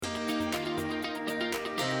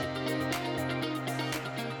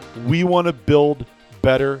We want to build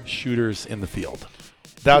better shooters in the field.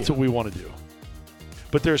 That's what we want to do.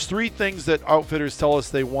 But there's 3 things that outfitters tell us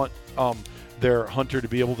they want their hunter to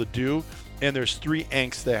be able to do, and there's 3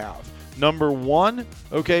 angsts they have. Number 1,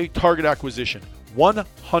 target acquisition.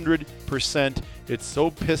 100%. It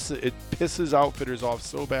pisses outfitters off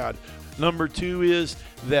so bad. Number 2 is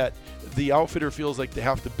that the outfitter feels like they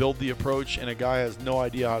have to build the approach, and a guy has no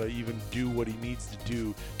idea how to even do what he needs to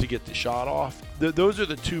do to get the shot off. Those are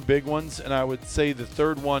the 2 big ones, and I would say the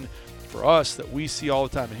third one for us that we see all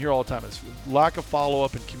the time and hear all the time is lack of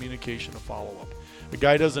follow-up and communication of follow-up. The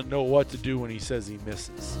guy doesn't know what to do when he says he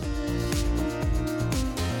misses.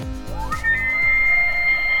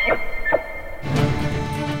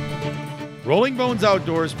 Rolling Bones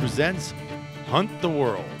Outdoors presents Hunt the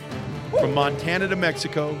World. From Montana to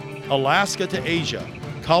Mexico, Alaska to Asia,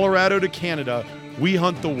 Colorado to Canada, we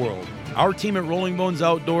hunt the world. Our team at Rolling Bones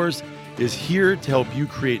Outdoors is here to help you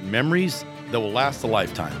create memories that will last a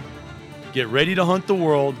lifetime. Get ready to hunt the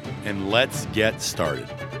world, and let's get started.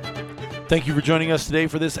 Thank you for joining us today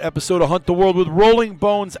for this episode of Hunt the World with Rolling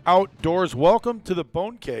Bones Outdoors. Welcome to the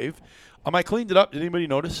Bone Cave. I cleaned it up. Did anybody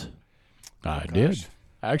notice? I did.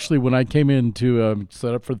 Actually, when I came in to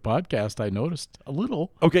set up for the podcast, I noticed a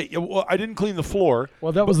little. Okay, well, I didn't clean the floor.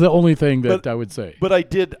 Well, that was the only thing that I would say. But I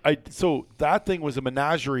did. So that thing was a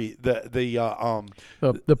menagerie.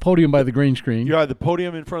 The podium by the green screen. Yeah, the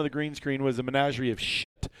podium in front of the green screen was a menagerie of shit.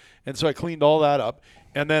 And so I cleaned all that up.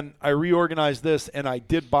 And then I reorganized this, and I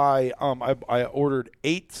did buy, I ordered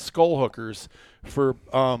 8 skull hookers for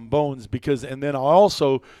Bones and then I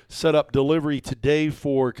also set up delivery today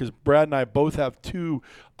because Brad and I both have 2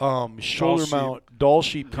 shoulder mount doll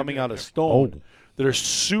sheep coming out of stone that are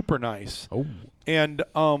super nice. And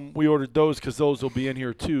we ordered those because those will be in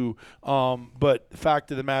here too. But the fact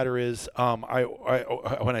of the matter is, when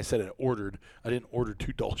I said I ordered, I didn't order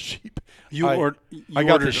 2 doll sheep. I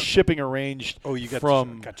got the shipping arranged. Oh, you got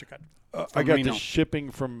from. Gotcha. I got Reno. the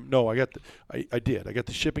shipping from. No, I did. I got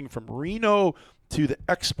the shipping from Reno to the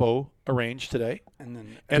Expo arranged today,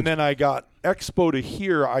 and then I got Expo to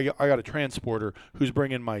here. I got a transporter who's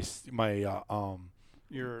bringing my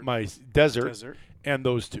desert and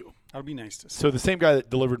those 2. That'll be nice to see. So the same guy that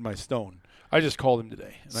delivered my stone, I just called him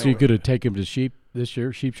today. So you're going to take him to sheep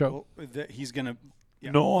show? Well, he's going to.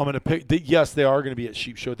 Yeah. No, I'm going to pick. Yes, they are going to be at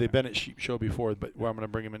Sheep Show. They've been at Sheep Show before, but I'm going to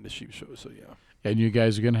bring them into Sheep Show. So yeah. And you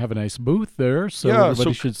guys are going to have a nice booth there, so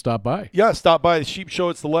everybody should stop by. Yeah, stop by the Sheep Show.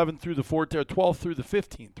 It's the 11th through the 14th, 12th through the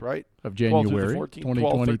 15th, right? Of January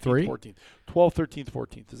 2023. 12th, 13th,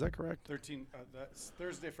 14th. Is that correct? 13. That's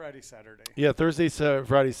Thursday, Friday, Saturday. Yeah, Thursday,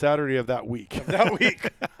 Friday, Saturday of that week. I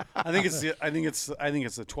think it's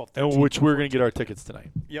the 12th. And which we're going to get our tickets tonight.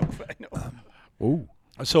 Yep, I know. Ooh.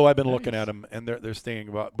 So I've been looking at them, and they're staying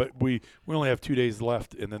about. But we only have 2 days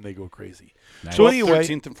left, and then they go crazy. Nice. So anyway,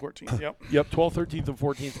 13th and 14th. Yep. Yep. 12th, 13th, and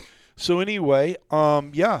 14th. So anyway,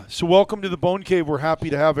 So welcome to the Bone Cave. We're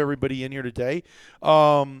happy to have everybody in here today.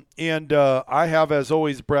 And I have, as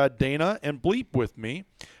always, Brad, Dana, and Bleep with me.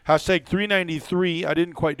 Hashtag 393. I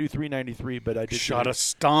didn't quite do 393, but I did. Shot a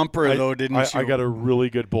stomper though, didn't you? I got a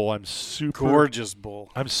really good bull. Gorgeous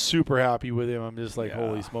bull. I'm super happy with him. I'm just like,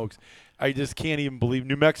 holy smokes. I just can't even believe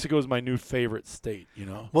New Mexico is my new favorite state, you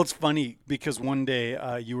know? Well, it's funny because one day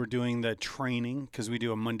you were doing the training because we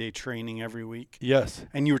do a Monday training every week. Yes.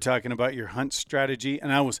 And you were talking about your hunt strategy.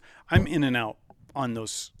 And I'm in and out on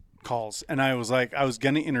those calls. And I was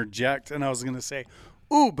going to interject and I was going to say,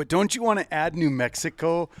 ooh, but don't you want to add New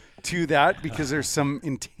Mexico to that? Because there's some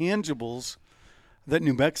intangibles that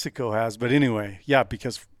New Mexico has. But anyway, yeah,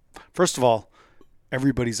 because first of all,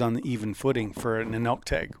 everybody's on the even footing for an elk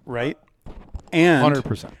tag, right? And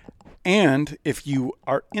 100%. And if you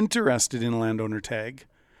are interested in a landowner tag,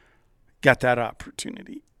 got that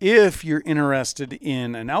opportunity. If you're interested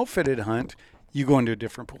in an outfitted hunt, you go into a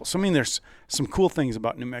different pool. So, I mean, there's some cool things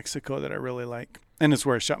about New Mexico that I really like. And it's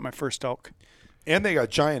where I shot my first elk. And they got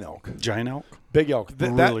giant elk. Giant elk? Big elk.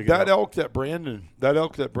 Really that elk that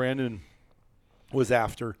Brandon was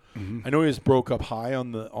after. Mm-hmm. I know he was broke up high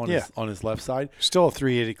on his left side. Still a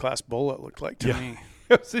 380 class bull, it looked like to me.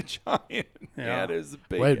 It was a giant. Yeah, it was a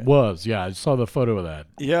big. Well, it was. Yeah, I saw the photo of that.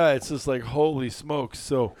 Yeah, it's just like holy smokes.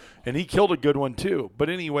 So, and he killed a good one too. But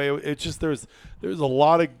anyway, it's just there's a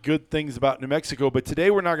lot of good things about New Mexico. But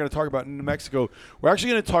today we're not going to talk about New Mexico. We're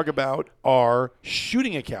actually going to talk about our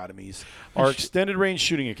shooting academies, our extended range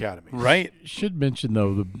shooting academies. Right. Should mention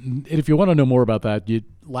though, if you want to know more about that,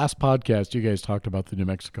 last podcast you guys talked about the New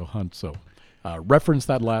Mexico hunt. So, reference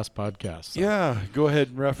that last podcast. So. Yeah, go ahead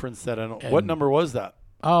and reference that. What number was that?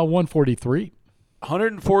 143.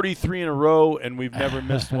 143 in a row, and we've never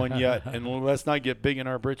missed one yet. And let's not get big in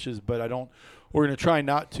our britches, but we're going to try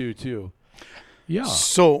not to, too. Yeah.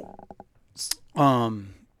 So,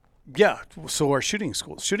 so our shooting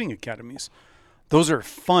schools, shooting academies, those are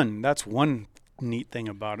fun. That's one neat thing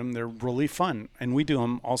about them. They're really fun, and we do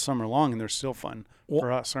them all summer long, and they're still fun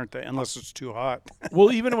for us, aren't they? Unless it's too hot.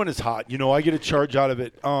 Well, even when it's hot, I get a charge out of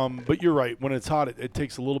it. But you're right. When it's hot, it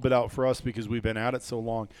takes a little bit out for us because we've been at it so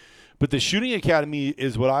long. But the shooting academy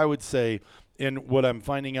is what I would say, and what I'm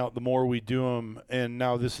finding out the more we do them, and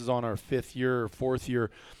now this is on our 5th year or 4th year,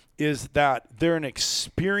 is that they're an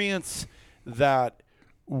experience that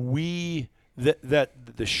that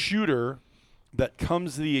the shooter that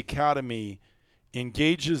comes to the academy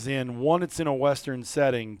engages in. One, it's in a Western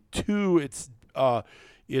setting. 2, it's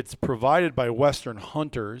provided by Western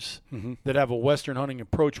hunters that have a Western hunting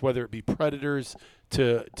approach, whether it be predators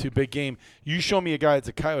to big game. You show me a guy that's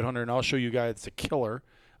a coyote hunter, and I'll show you a guy that's a killer.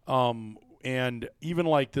 And even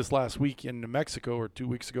like this last week in New Mexico, or 2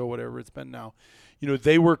 weeks ago, whatever it's been now,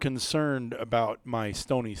 they were concerned about my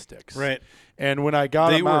stony sticks. Right. And when I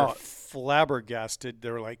got them out, flabbergasted.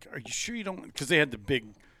 They were like, "Are you sure you don't?" Because they had the big,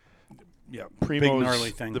 Primo's, big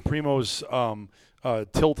gnarly thing. The Primo's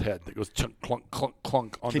tilt head that goes chunk, clunk, clunk,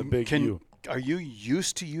 clunk on the big U. Are you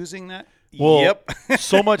used to using that? Well, yep.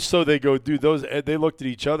 So much so they go, dude, those. They looked at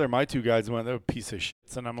each other. My two guys went, they're a piece of shit.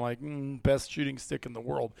 And I'm like, best shooting stick in the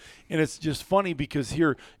world. And it's just funny because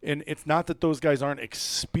and it's not that those guys aren't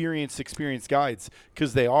experienced guides,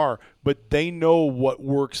 because they are, but they know what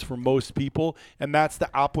works for most people. And that's the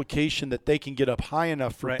application that they can get up high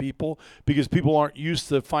enough for people, because people aren't used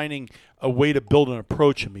to finding a way to build an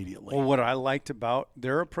approach immediately. Well, what I liked about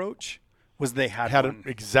their approach was they had one.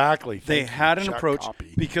 Exactly. They had an Jack approach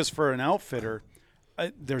Copy. because for an outfitter,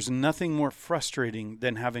 there's nothing more frustrating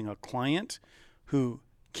than having a client who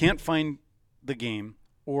can't find the game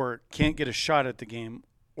or can't get a shot at the game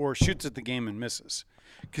or shoots at the game and misses,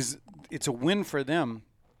 because it's a win for them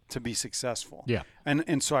to be successful. Yeah.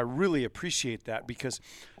 And so I really appreciate that because,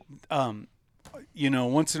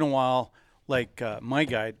 once in a while, like my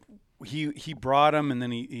guide, he brought him and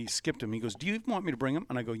then he skipped him. He goes, "Do you even want me to bring him?"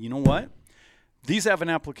 And I go, "You know what? These have an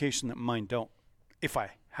application that mine don't. If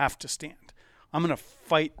I have to stand, I'm going to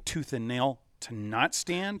fight tooth and nail to not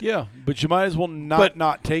stand." Yeah, but you might as well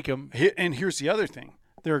not take them. And here's the other thing.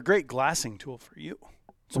 They're a great glassing tool for you.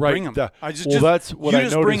 So Right. bring them. That's what I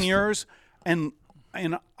just noticed. bring yours, and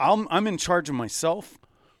I'm in charge of myself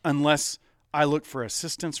unless I look for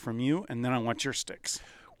assistance from you, and then I want your sticks.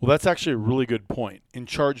 Well, that's actually a really good point. In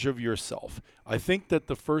charge of yourself. I think that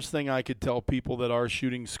the first thing I could tell people that our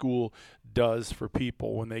shooting school does for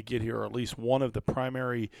people when they get here, or at least one of the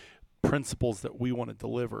primary principles that we want to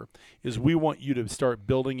deliver, is we want you to start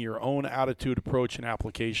building your own attitude, approach, and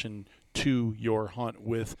application to your hunt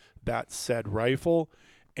with that said rifle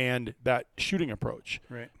and that shooting approach.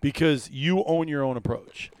 Right. Because you own your own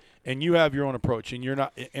approach. And you have your own approach, and you're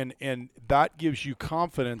not, and that gives you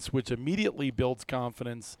confidence, which immediately builds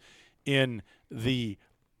confidence in the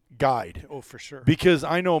guide. Oh, for sure. Because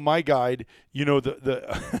I know my guide,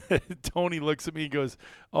 the Tony looks at me, he goes,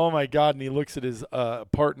 "Oh my God," and he looks at his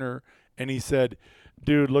partner, and he said,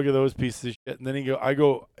 "Dude, look at those pieces of shit." And then he goes,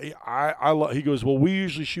 "Well, we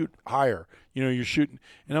usually shoot higher. You're shooting."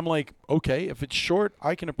 And I'm like, okay, if it's short,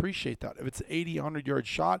 I can appreciate that. If it's 80, 100-yard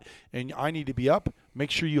shot and I need to be up,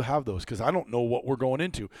 make sure you have those, because I don't know what we're going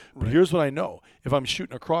into. But here's what I know. If I'm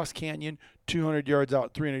shooting across canyon, 200 yards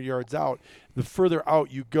out, 300 yards out, the further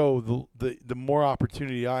out you go, the more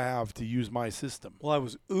opportunity I have to use my system. Well, I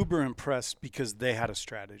was uber impressed because they had a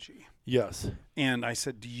strategy. Yes. And I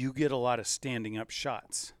said, "Do you get a lot of standing up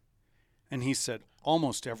shots?" And he said,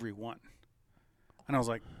 "Almost every one." And I was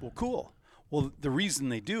like, "Well, cool." Well, the reason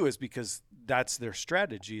they do is because that's their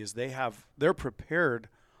strategy, is they're prepared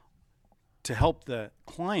to help the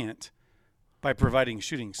client by providing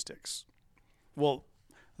shooting sticks. Well,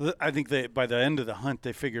 I think by the end of the hunt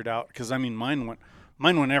they figured out, because mine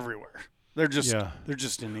went everywhere. They're just an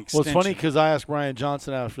extension. Well, it's funny because I asked Ryan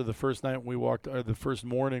Johnson after the first night the first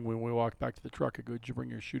morning when we walked back to the truck, I go, "Did you bring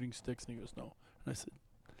your shooting sticks?" And he goes, "No." And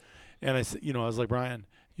I said, I was like, "Brian,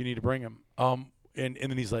 you need to bring them." And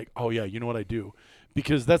then he's like, "Oh yeah, you know what I do?"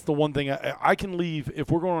 Because that's the one thing I can leave if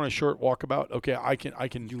we're going on a short walkabout. Okay, I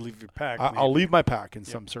can. You leave your pack. I'll leave my pack in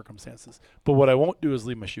some circumstances, but what I won't do is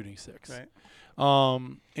leave my shooting sticks. Right.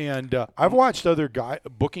 And I've watched other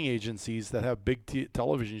booking agencies that have big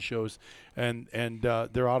television shows, and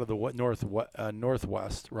they're out of the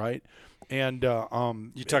Northwest, right? And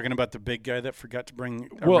you're talking about the big guy that forgot to bring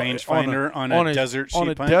a well, rangefinder on a desert sheep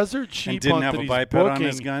hunt? On a desert sheep and didn't hunt have a that he's bipod on booking,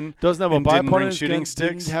 his gun. Doesn't have a and didn't bipod bring on his shooting gun.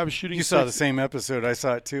 sticks. Didn't have shooting You sticks. saw the same episode. I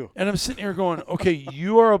saw it too. And I'm sitting here going, okay,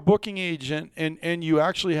 you are a booking agent, and you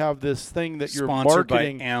actually have this thing that you're Sponsored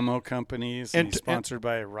marketing. by ammo companies and sponsored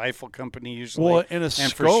by a rifle company usually. Well, and a and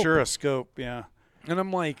scope. for sure a scope, yeah. And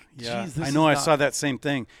I'm like, Yeah, geez, this I know. I is not- saw that same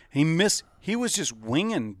thing. He was just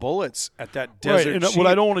winging bullets at that Right, desert. and sheep. what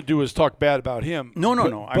I don't want to do is talk bad about him. No.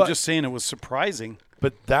 I'm but- just saying it was surprising.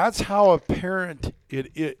 But that's how apparent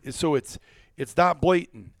it is. So it's not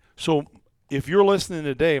blatant. So if you're listening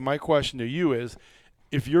today, my question to you is,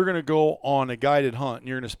 if you're going to go on a guided hunt and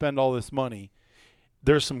you're going to spend all this money,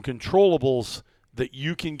 there's some controllables that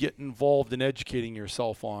you can get involved in educating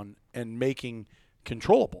yourself on and making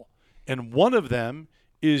controllable. And one of them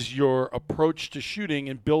is your approach to shooting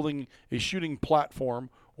and building a shooting platform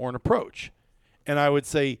or an approach. And I would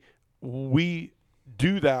say we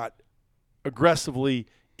do that aggressively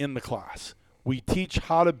in the class. We teach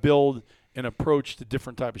how to build an approach to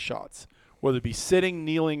different type of shots, whether it be sitting,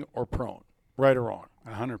 kneeling, or prone, right or wrong.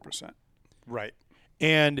 100%. Right.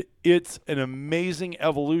 And it's an amazing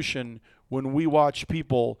evolution when we watch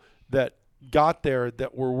people that got there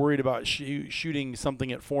that were worried about shooting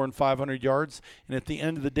something at 400 and 500 yards. And at the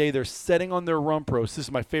end of the day, they're setting on their rump roast. This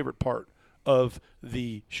is my favorite part of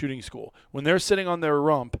the shooting school. When they're sitting on their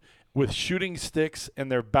rump with shooting sticks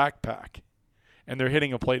and their backpack, and they're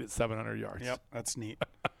hitting a plate at 700 yards. Yep, that's neat.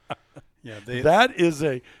 Yeah,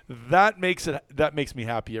 that makes me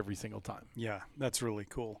happy every single time. Yeah, that's really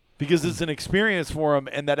cool. Because it's an experience for them,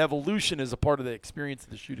 and that evolution is a part of the experience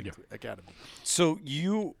of the shooting academy. So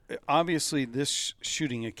obviously this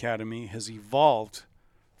shooting academy has evolved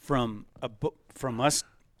from us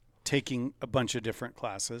taking a bunch of different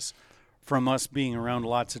classes, from us being around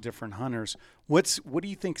lots of different hunters. What do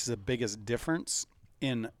you think is the biggest difference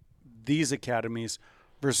in these academies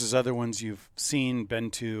versus other ones you've seen,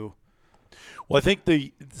 been to? Well, I think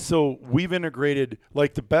so we've integrated,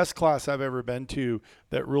 like the best class I've ever been to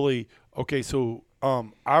that really, okay, so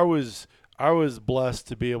I was blessed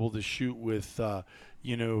to be able to shoot with,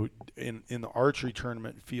 in the archery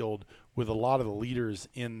tournament field with a lot of the leaders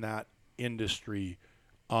in that industry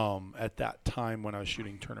at that time when I was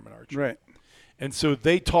shooting tournament archery. Right. And so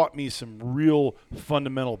they taught me some real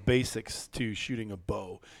fundamental basics to shooting a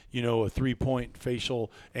bow, a 3-point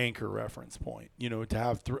facial anchor reference point, to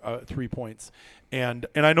have 3 points. And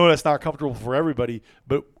I know that's not comfortable for everybody,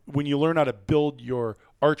 but when you learn how to build your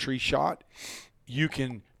archery shot, you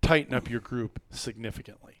can tighten up your group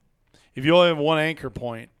significantly. If you only have one anchor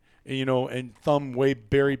point, and thumb way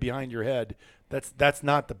buried behind your head, that's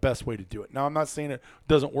not the best way to do it. Now, I'm not saying it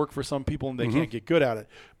doesn't work for some people and they can't get good at it,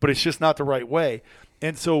 but it's just not the right way.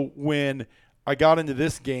 And so when I got into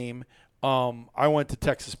this game, I went to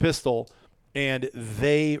Texas Pistol, and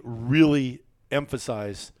they really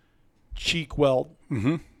emphasize cheek weld,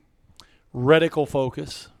 reticle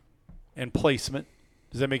focus, and placement.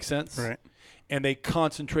 Does that make sense? Right. And they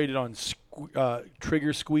concentrated on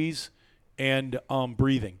trigger squeeze and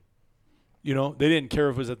breathing. They didn't care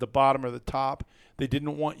if it was at the bottom or the top. They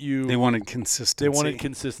didn't want you. They wanted consistency. They wanted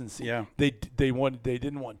consistency. Yeah. They didn't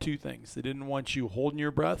want two things. They didn't want you holding your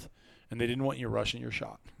breath, and they didn't want you rushing your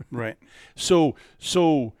shot. Right. So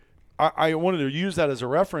I wanted to use that as a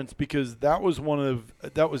reference because that was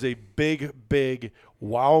a big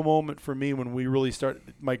wow moment for me when we really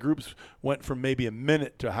started. My groups went from maybe a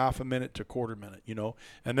minute to half a minute to quarter minute,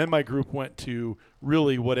 and then my group went to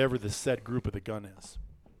really whatever the set group of the gun is.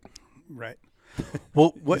 Right.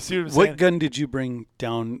 Well, what gun did you bring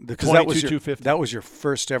down? Because that was your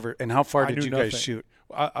first ever. And how far did you guys shoot?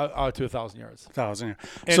 To 1,000 yards. 1,000.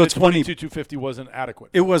 And so it's funny. 22-250 wasn't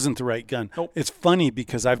adequate. It wasn't the right gun. Nope. It's funny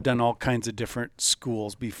because I've done all kinds of different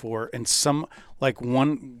schools before, and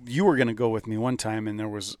you were going to go with me one time, and there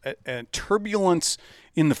was a turbulence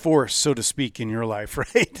in the force, so to speak, in your life,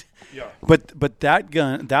 right? Yeah. But that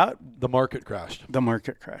gun, the market crashed.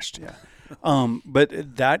 Yeah.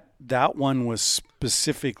 But that one was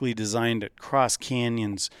specifically designed at cross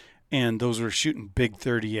canyons, and those were shooting big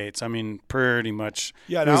 38s. I mean, pretty much.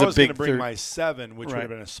 Yeah, and I was going to bring my 7, which would have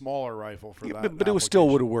been a smaller rifle for that. But it still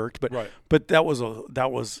would have worked. But right. But that was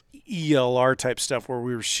ELR type stuff where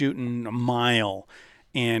we were shooting a mile,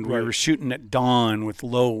 and we were shooting at dawn with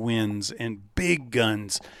low winds and big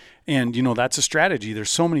guns, and that's a strategy. There's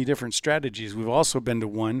so many different strategies. We've also been to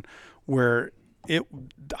one where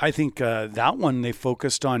I think that one they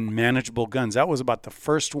focused on manageable guns. That was about the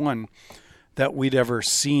first one that we'd ever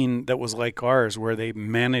seen that was like ours, where they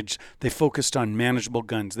focused on manageable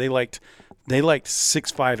guns. They liked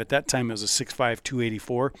 6.5 at that time. It was a 6.5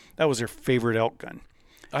 284. That was their favorite elk gun.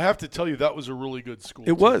 I have to tell you, that was a really good school.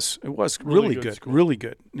 It was really good, school. really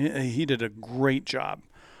good. He did a great job.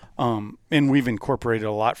 And we've incorporated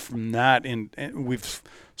a lot from that, and we've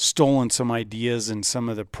stolen some ideas in some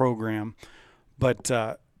of the program, but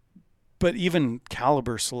even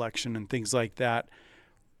caliber selection and things like that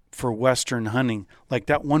for Western hunting, like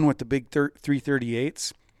that one with the big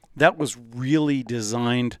 338s, that was really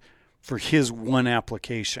designed for his one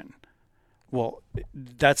application. Well,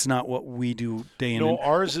 that's not what we do day in. No,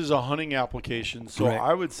 ours is a hunting application. So Right.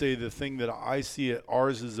 I would say the thing that I see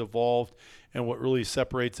ours has evolved, and what really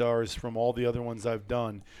separates ours from all the other ones I've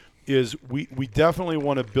done, is we definitely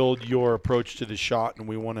want to build your approach to the shot, and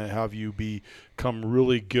we want to have you become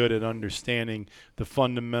really good at understanding the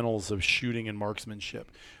fundamentals of shooting and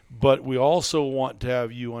marksmanship. But we also want to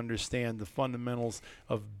have you understand the fundamentals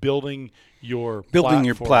of building your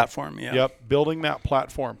platform. Yeah. Yep, building that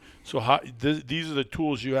platform. So these are the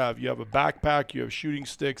tools you have. You have a backpack, you have shooting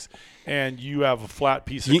sticks, and you have a flat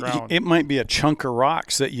piece of ground. It might be a chunk of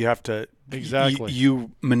rocks that you have to Exactly.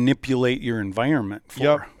 You manipulate your environment for.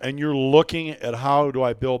 Yep, and you're looking at how do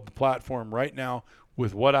I build the platform right now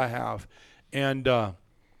with what I have. And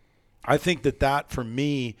I think that for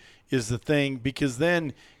me is the thing, because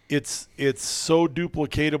then it's so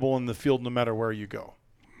duplicatable in the field no matter where you go.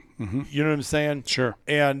 Mm-hmm. You know what I'm saying? Sure.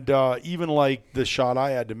 And even like the shot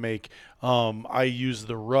I had to make, I used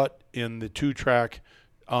the rut in the 2-track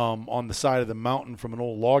on the side of the mountain from an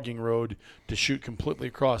old logging road to shoot completely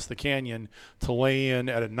across the canyon, to lay in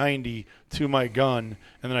at a 90 to my gun.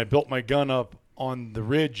 And then I built my gun up on the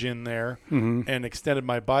ridge in there and extended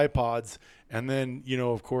my bipods. And then,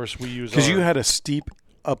 of course, we use because you had a steep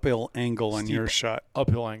uphill angle on your shot.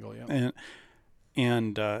 Uphill angle, yeah.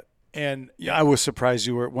 And yeah, I was surprised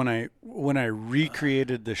you were when I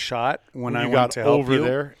recreated the shot when I you went got to help over you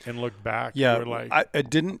there and looked back. Yeah, you were like, it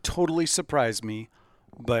didn't totally surprise me,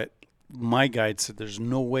 but my guide said there's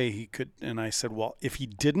no way he could. And I said, well, if he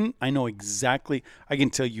didn't, I know exactly. I can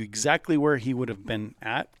tell you exactly where he would have been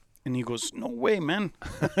at. And he goes, no way, man.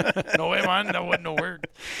 no way, man. That wasn't no word.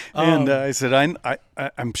 And I said,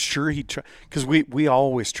 I'm sure he tried, because we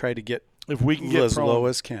always try to get if we can get as prone, low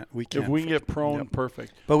as we can. If we can get prone, Yep.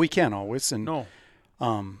 perfect. But we can't always. And No.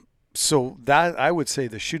 so that I would say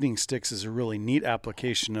the shooting sticks is a really neat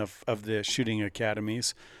application of the shooting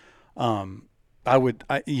academies. On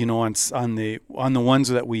the ones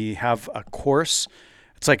that we have a course,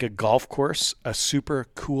 it's like a golf course, a super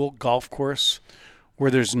cool golf course where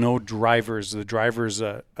there's no drivers. The driver's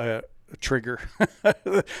a trigger,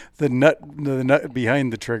 the nut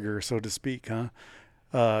behind the trigger, so to speak.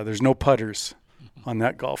 There's no putters on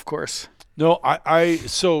that golf course. No,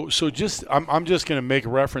 so I'm just going to make a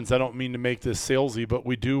reference. I don't mean to make this salesy, but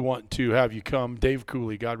we do want to have you come. Dave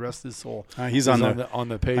Cooley, God rest his soul. He's on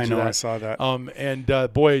the page. I know, of that. I saw that. And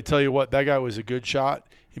boy, I tell you what, that guy was a good shot.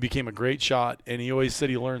 He became a great shot, and he always said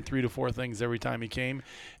he learned 3 to 4 things every time he came.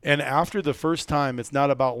 And after the first time, it's not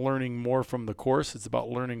about learning more from the course. It's about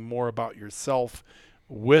learning more about yourself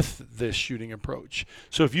with this shooting approach.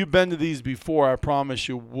 So if you've been to these before, I promise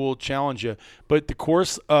you we'll challenge you. But the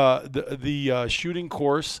course, the shooting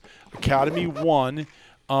course, Academy 1,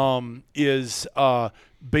 is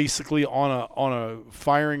basically on a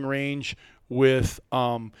firing range with,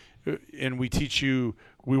 and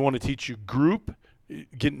we want to teach you group,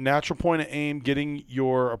 get natural point of aim, getting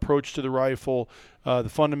your approach to the rifle, the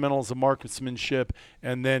fundamentals of marksmanship,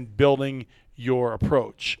 and then building your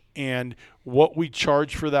approach. And what we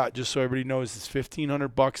charge for that, just so everybody knows, is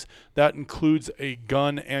 $1,500. That includes a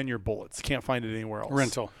gun and your bullets. Can't find it anywhere else.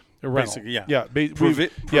 Rental. Basically, yeah.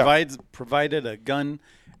 Yeah. Provided a gun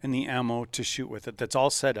and the ammo to shoot with it. That's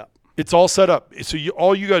all set up. It's all set up. So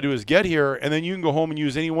all you got to do is get here, and then you can go home and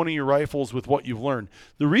use any one of your rifles with what you've learned.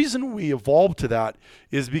 The reason we evolved to that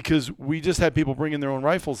is because we just had people bring in their own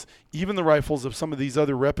rifles. Even the rifles of some of these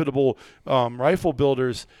other reputable rifle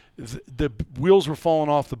builders, the wheels were falling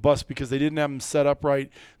off the bus because they didn't have them set up right.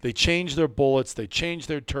 They changed their bullets. They changed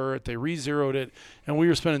their turret. They re-zeroed it. And we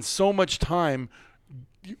were spending so much time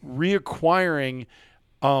reacquiring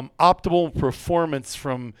optimal performance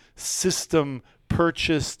from system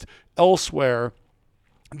purchased elsewhere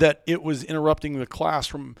that it was interrupting the class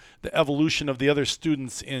from the evolution of the other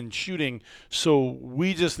students in shooting. So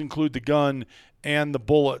we just include the gun and the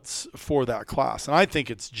bullets for that class. And I think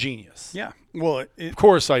it's genius. Yeah. Well, of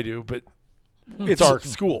course I do, but it's our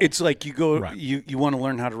school. It's like you go, Right. you want to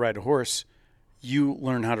learn how to ride a horse. You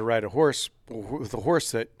learn how to ride a horse with a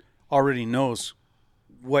horse that already knows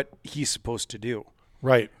what he's supposed to do.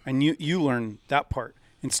 Right. And you learn that part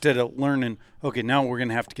instead of learning, okay, now we're going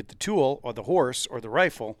to have to get the tool or the horse or the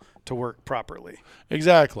rifle to work properly.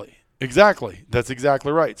 Exactly. That's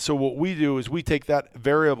exactly right. So what we do is we take that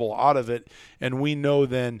variable out of it, and we know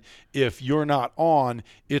then if you're not on,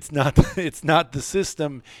 it's not the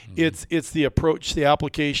system, it's the approach, the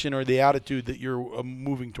application, or the attitude that you're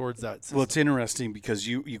moving towards that system. Well, it's interesting because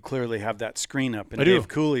you clearly have that screen up, and I do. Dave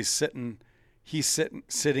Cooley's sitting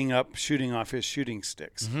up, shooting off his shooting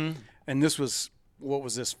sticks. Mm-hmm. And this was, what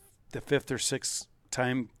was this, the 5th or 6th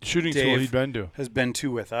time Shooting Dave school he'd been to. has been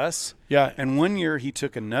to with us. Yeah. And one year he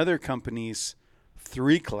took another company's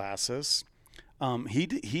 3 classes.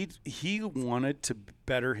 He wanted to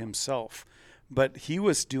better himself, but he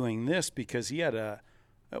was doing this because he had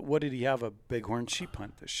what did he have, a bighorn sheep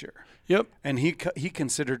hunt this year? Yep. And he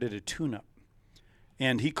considered it a tune-up.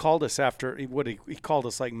 And he called us after he called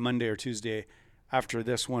us like Monday or Tuesday after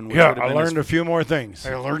this one. Which Yeah, would have I been learned a few more things.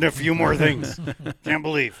 I learned a few more things. Can't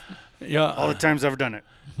believe Yeah. all the times I've done it.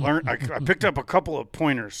 I picked up a couple of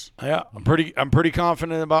pointers. Yeah, I'm pretty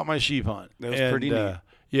confident about my sheep hunt. That was pretty neat.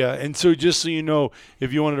 Yeah, and so just so you know,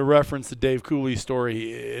 if you wanted to reference the Dave Cooley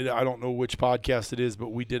story, I don't know which podcast it is,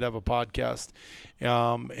 but we did have a podcast,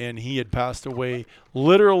 and he had passed away,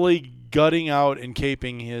 literally gutting out and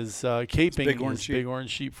caping his bighorn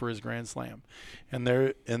sheep for his Grand Slam, and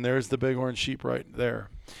there's the bighorn sheep right there.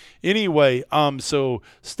 Anyway, so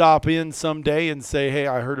stop in someday and say, hey,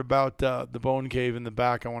 I heard about the bone cave in the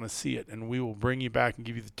back. I want to see it, and we will bring you back and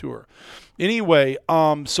give you the tour. Anyway,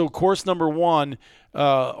 so course number 1,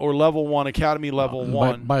 or level 1, Academy level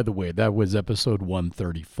 1. By the way, that was episode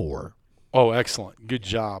 134. Oh, excellent. Good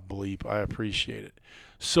job, Bleep. I appreciate it.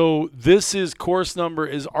 So this is course number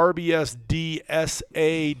is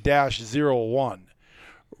RBSDSA-01.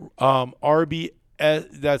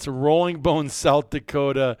 That's Rolling Bones South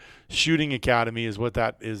Dakota Shooting Academy is what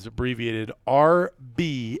that is abbreviated.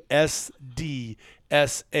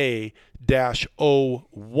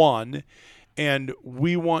 RBSDSA-01. And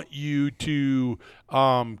we want you to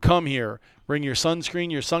come here. Bring your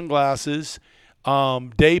sunscreen, your sunglasses,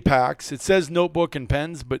 day packs. It says notebook and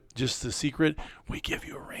pens, but just the secret, we give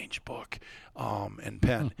you a range book and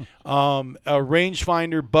pen. A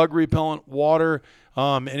rangefinder, bug repellent, water,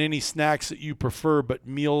 and any snacks that you prefer, but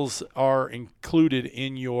meals are included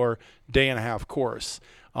in your day-and-a-half course.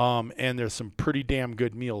 And there's some pretty damn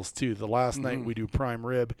good meals, too. The last night we do prime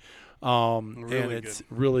rib. And it's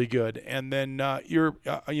really good. And then ear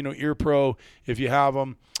pro, if you have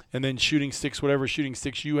them, and then shooting sticks, whatever shooting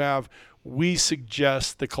sticks you have, we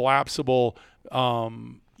suggest the collapsible,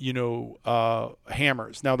 hammers.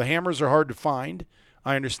 Now the hammers are hard to find.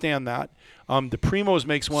 I understand that. The Primos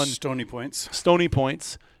makes one. Stony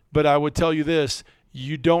Points. But I would tell you this.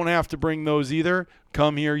 You don't have to bring those either.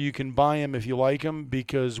 Come here. You can buy them if you like them,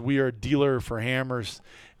 because we are a dealer for hammers,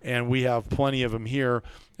 and we have plenty of them here.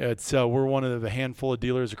 We're one of the handful of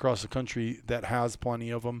dealers across the country that has plenty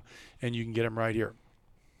of them, and you can get them right here.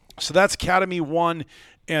 So that's Academy 1,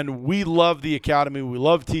 and we love the Academy. We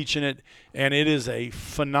love teaching it, and it is a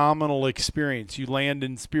phenomenal experience. You land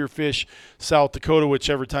in Spearfish, South Dakota,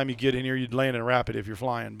 whichever time you get in here. You'd land in Rapid if you're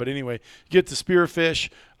flying. But anyway, get to Spearfish.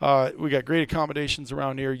 We got great accommodations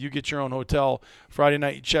around here. You get your own hotel. Friday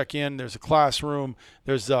night you check in. There's a classroom.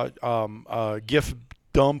 There's a gift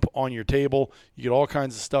dump on your table. You get all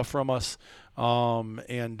kinds of stuff from us,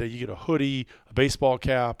 and you get a hoodie, a baseball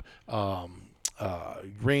cap,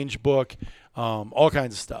 range book, all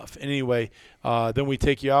kinds of stuff. Anyway, then we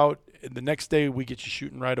take you out. The next day we get you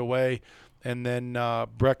shooting right away, and then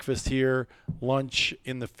breakfast here, lunch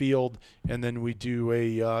in the field, and then we do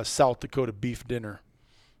a South Dakota beef dinner.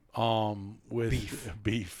 With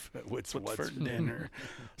beef. What's for dinner?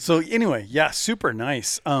 So anyway, yeah, super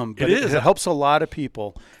nice. But It helps a lot of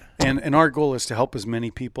people, and our goal is to help as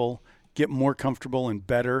many people get more comfortable and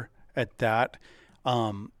better at that.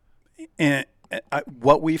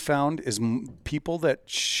 What we found is people that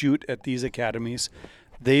shoot at these academies,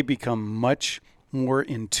 they become much more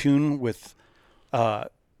in tune with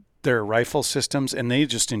their rifle systems, and they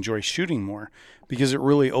just enjoy shooting more because it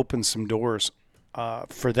really opens some doors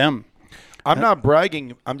for them. I'm not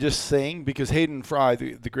bragging. I'm just saying, because Hayden Fry,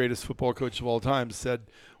 the greatest football coach of all time, said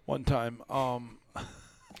one time,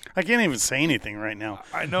 I can't even say anything right now.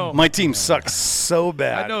 I know. My team sucks so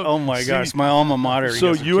bad. I know. Oh my See, gosh, my alma mater.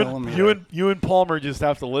 So you and Palmer just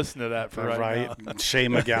have to listen to that for right now. Shay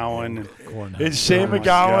McGowan. It's Shay McGowan.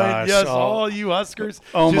 gosh. Yes, all you Huskers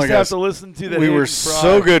Oh just my have gosh. to listen to that. We were Hayden Fry.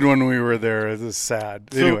 so good when we were there. It was sad.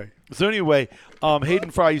 So anyway. So anyway,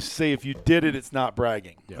 Hayden Fry used to say, if you did it, it's not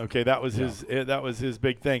bragging. Yeah. Okay, that was his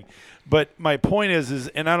big thing. But my point is,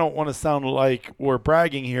 and I don't want to sound like we're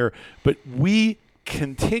bragging here, but we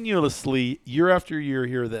continuously, year after year,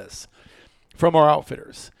 hear this from our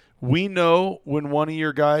outfitters. We know when one of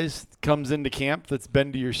your guys comes into camp that's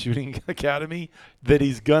been to your shooting academy that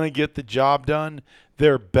he's going to get the job done.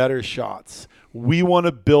 They're better shots. We want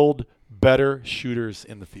to build better shooters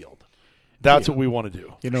in the field. That's what we want to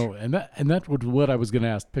do. And that was what I was going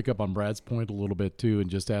to pick up on Brad's point a little bit too, and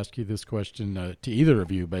just ask you this question to either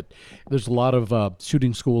of you. But there's a lot of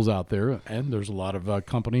shooting schools out there, and there's a lot of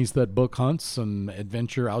companies that book hunts and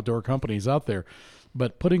adventure outdoor companies out there.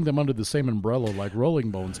 But putting them under the same umbrella like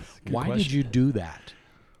Rolling Bones, why did you do that?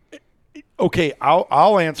 Okay,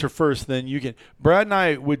 I'll answer first. Then you can. Brad and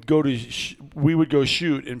I would go we would go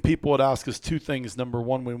shoot, and people would ask us two things. Number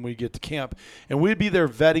one, when we get to camp, and we'd be there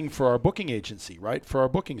vetting for our booking agency, right, for our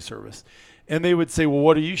booking service, and they would say, "Well,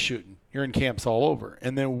 what are you shooting? You're in camps all over."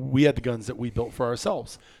 And then we had the guns that we built for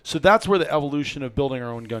ourselves. So that's where the evolution of building our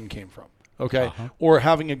own gun came from. Okay, or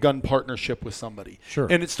having a gun partnership with somebody. Sure.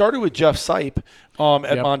 And it started with Jeff Sipe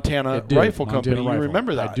at Montana Rifle Company. You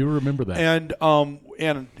remember that? I do remember that.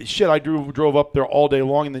 And shit, I drove up there all day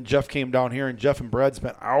long, and then Jeff came down here, and Jeff and Brad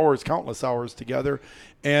spent countless hours together,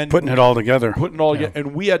 and putting it all together.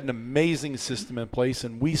 And we had an amazing system in place,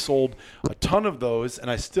 and we sold a ton of those. And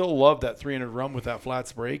I still love that 300 rum with that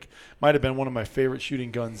flats break. Might have been one of my favorite shooting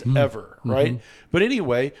guns ever, right? But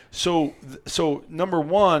anyway, so number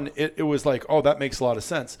one, it was like, oh, that makes a lot of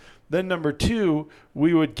sense. Then number two,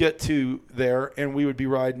 we would get to there and we would be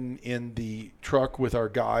riding in the truck with our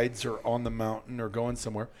guides or on the mountain or going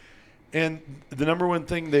somewhere. And the number one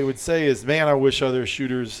thing they would say is, man, I wish other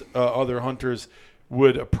shooters, other hunters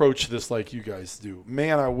would approach this like you guys do.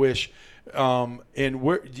 Man, I wish. And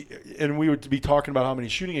we would be talking about how many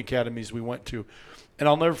shooting academies we went to. And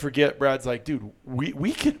I'll never forget, Brad's like, dude,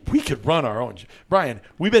 we could run our own. Brian,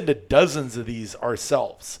 we've been to dozens of these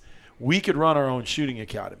ourselves. We could run our own shooting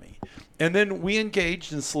academy. And then we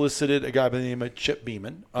engaged and solicited a guy by the name of Chip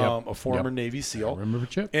Beeman, a former Navy SEAL. I remember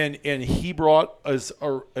Chip. And he brought us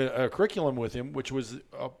a curriculum with him, which was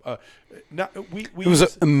it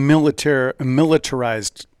was a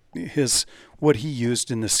militarized what he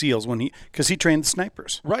used in the SEALs because he trained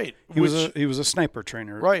snipers. Right. He was a sniper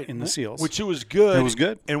trainer in the SEAls. Which it was good. It was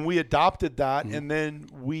good. And we adopted that, and then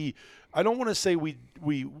I don't want to say we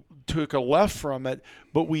took a left from it,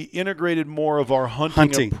 but we integrated more of our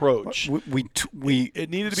hunting approach. It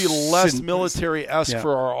needed to be less military-esque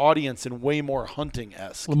for our audience and way more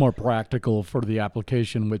hunting-esque. A little more practical for the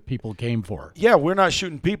application what people came for. Yeah, we're not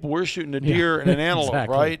shooting people; we're shooting a deer and an antelope,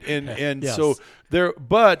 exactly. right? And yes. So there,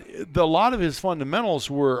 but a lot of his fundamentals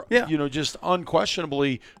were, just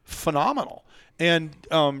unquestionably phenomenal. And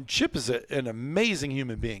Chip is an amazing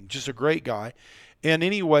human being, just a great guy. And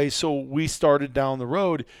anyway, so we started down the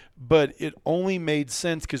road, but it only made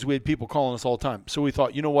sense because we had people calling us all the time. So we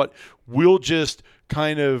thought, you know what, we'll just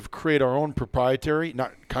kind of create our own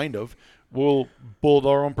we'll build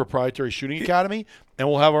our own proprietary shooting academy, and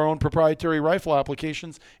we'll have our own proprietary rifle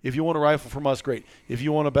applications. If you want a rifle from us, great. If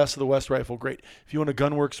you want a Best of the West rifle, great. If you want a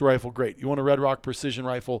Gunworks rifle, great. You want a Red Rock Precision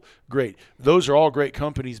rifle, great. Those are all great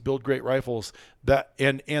companies, build great rifles.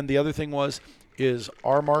 And the other thing is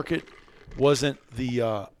our market wasn't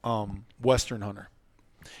the Western hunter,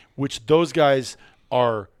 which those guys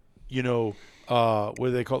are, what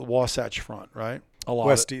do they call it? Wasatch Front, right? A lot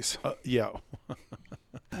Westies. Yeah.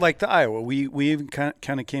 Like the Iowa, we even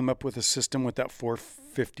kind of came up with a system with that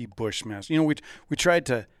 450 Bushmaster. We tried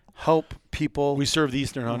to help people. We serve the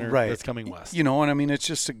Eastern hunter that's coming west. And I mean, it's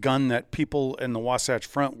just a gun that people in the Wasatch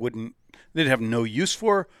Front they'd have no use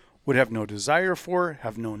for, would have no desire for,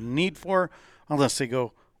 have no need for, unless they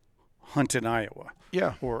go hunt in Iowa.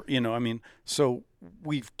 Yeah. Or, so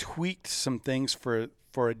we've tweaked some things for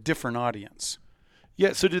a different audience.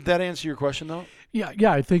 Yeah. So did that answer your question though?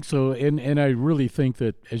 Yeah, I think so. And I really think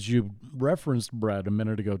that, as you referenced, Brad, a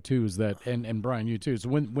minute ago too, is that, and Brian, you too, is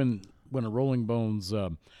when a Rolling Bones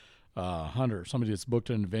hunter, somebody that's booked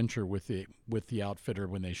an adventure with the outfitter,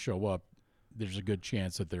 when they show up, there's a good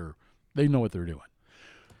chance that they know what they're doing.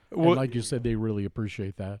 Well, and like you said, they really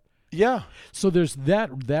appreciate that. Yeah. So there's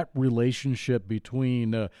that relationship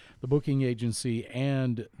between the booking agency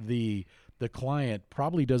and the client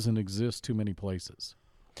probably doesn't exist too many places.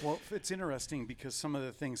 Well, it's interesting because some of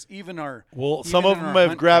the things, some of them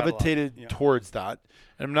have gravitated towards that.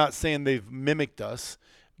 And I'm not saying they've mimicked us,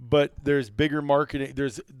 but there's bigger marketing.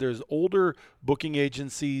 There's older booking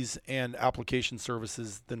agencies and application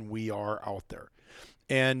services than we are out there.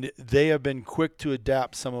 And they have been quick to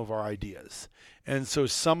adapt some of our ideas. And so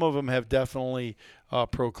some of them have definitely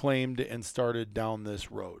proclaimed and started down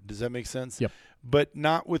this road. Does that make sense? Yep. But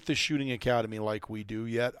not with the shooting academy like we do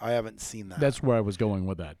yet. I haven't seen that. That's where I was going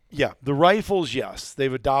with that. Yeah, the rifles, yes,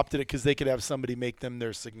 they've adopted it because they could have somebody make them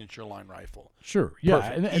their signature line rifle. Sure. Yeah.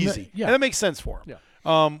 Perfect. And Easy. yeah. And that makes sense for them.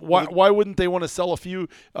 Yeah. Why wouldn't they want to sell a few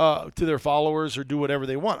to their followers or do whatever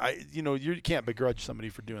they want? You can't begrudge somebody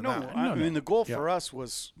for doing that. I mean, the goal Yeah. for us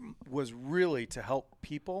was really to help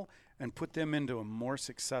people and put them into a more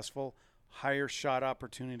successful, higher shot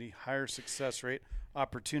opportunity, higher success rate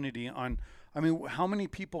opportunity on. I mean, how many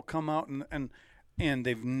people come out and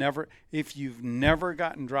they've never, if you've never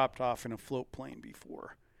gotten dropped off in a float plane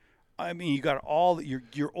before, I mean, you got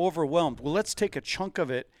you're overwhelmed. Well, let's take a chunk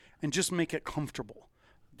of it and just make it comfortable.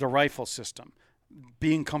 The rifle system,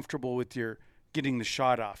 being comfortable with getting the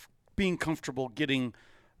shot off, being comfortable getting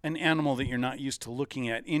an animal that you're not used to looking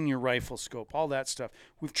at in your rifle scope, all that stuff.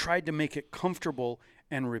 We've tried to make it comfortable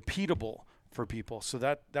and repeatable for people. So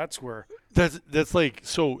that's where That's like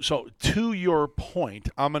so to your point,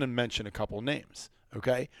 I'm going to mention a couple names,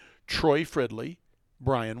 okay? Troy Fridley,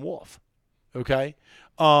 Brian Wolf, okay?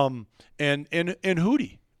 And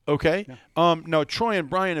Hootie, okay? Yeah. Now Troy and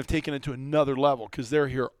Brian have taken it to another level cuz they're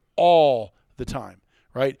here all the time,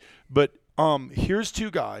 right? But here's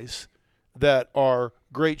two guys that are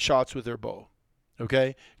great shots with their bow.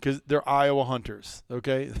 Okay, because they're Iowa hunters.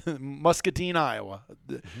 Okay, Muscatine, Iowa.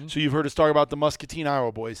 So you've heard us talk about the Muscatine,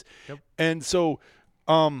 Iowa boys. Yep. And so,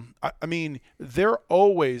 I mean, they're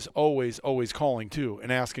always calling too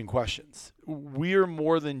and asking questions. We're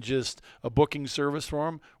more than just a booking service for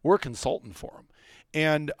them. We're a consultant for them.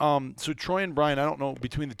 And so Troy and Brian, I don't know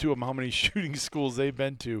between the two of them how many shooting schools they've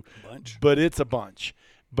been to, but it's a bunch.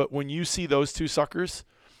 But when you see those two suckers,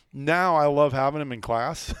 now I love having them in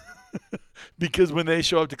class. Because when they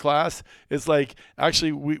show up to class, it's like,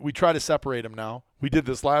 actually, we try to separate them now. We did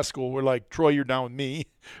this last school. We're like, Troy, you're down with me.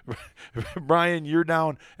 Brian, you're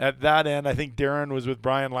down at that end. I think Darren was with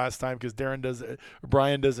Brian last time because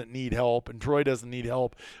Brian doesn't need help and Troy doesn't need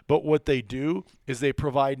help. But what they do is they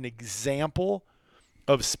provide an example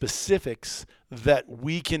of specifics that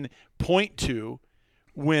we can point to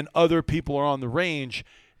when other people are on the range.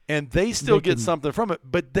 And they still get something from it,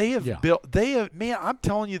 but they have man, I'm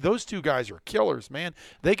telling you, those two guys are killers, man.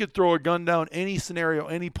 They could throw a gun down any scenario,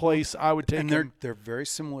 any place. I would take and them. they're very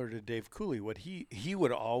similar to Dave Cooley. What he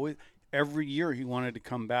would always, every year he wanted to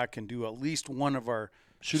come back and do at least one of our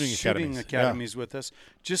shooting academies with us,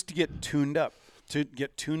 just to get tuned up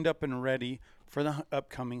and ready for the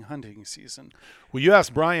upcoming hunting season. Well, you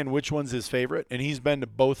asked Brian which one's his favorite, and he's been to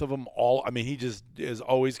both of them all. I mean, he just is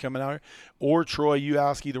always coming out here. Or Troy, you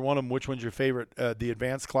ask either one of them which one's your favorite, the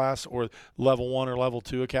advanced class or level 1 or level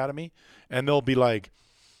 2 academy, and they'll be like,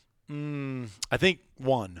 I think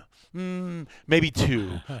 1. Maybe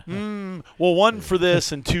 2. Well, 1 for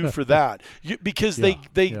this and 2 for that. Because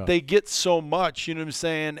they get so much, you know what I'm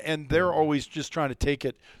saying? And they're always just trying to take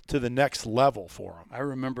it to the next level for them. I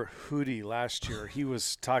remember Hootie last year. He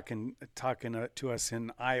was talking to us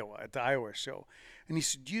in Iowa at the Iowa show. And he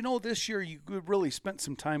said, you know, this year you really spent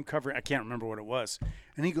some time covering. I can't remember what it was.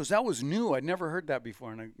 And he goes, that was new. I'd never heard that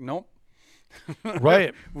before. And I nope.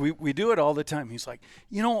 Right. we do it all the time. He's like,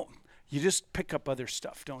 you know, you just pick up other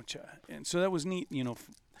stuff, don't you? And so that was neat, you know.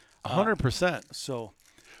 100%. So,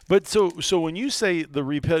 but so when you say the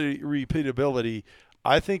repeatability,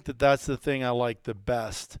 I think that's the thing I like the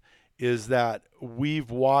best is that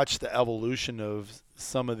we've watched the evolution of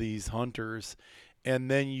some of these hunters,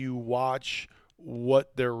 and then you watch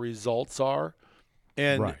what their results are,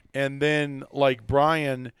 and then like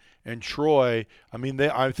Brian and Troy, I mean,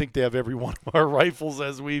 I think they have every one of our rifles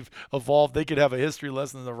as we've evolved. They could have a history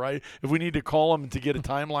lesson in the right. If we need to call them to get a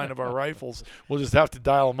timeline of our rifles, we'll just have to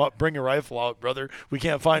dial them up. Bring a rifle out, brother. We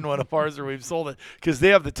can't find one of ours or we've sold it because they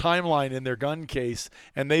have the timeline in their gun case,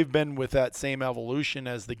 and they've been with that same evolution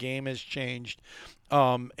as the game has changed.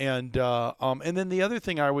 And then the other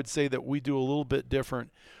thing I would say that we do a little bit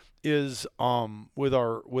different is with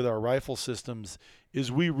our rifle systems is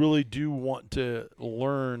we really do want to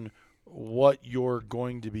learn what you're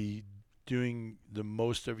going to be doing the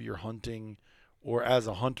most of your hunting, or as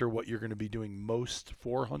a hunter, what you're going to be doing most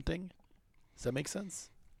for hunting. Does that make sense?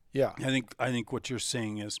 Yeah. I think what you're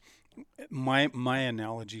saying is my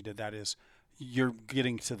analogy to that is you're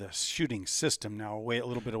getting to the shooting system now, a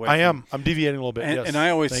little bit away. I'm deviating a little bit. Yes. And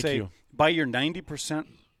I always Thank say you. Buy your 90%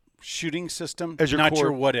 shooting system, as your not core.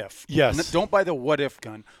 your what if. Yes. Don't buy the what if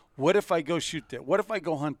gun. What if I go shoot this? What if I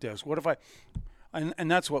go hunt this? What if I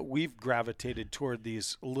and that's what we've gravitated toward,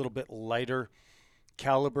 these a little bit lighter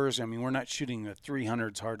calibers. I mean, we're not shooting the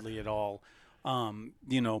 300s hardly at all.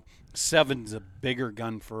 7's a bigger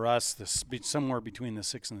gun for us. Somewhere between the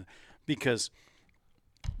 6 and because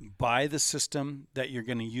buy the system that you're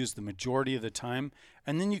going to use the majority of the time,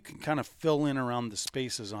 and then you can kind of fill in around the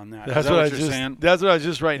spaces on that. That's Is that what you're saying? That's what I was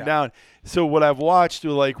just writing down. So what I've watched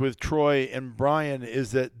with Troy and Brian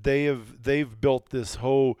is that they've built this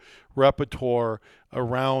whole repertoire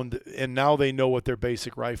around, and now they know what their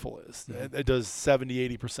basic rifle is. It does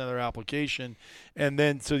 70-80% of their application, and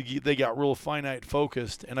then so they got real finite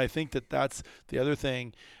focused. And I think that's the other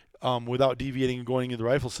thing. Without deviating and going into the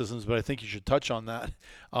rifle systems, but I think you should touch on that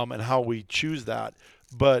and how we choose that.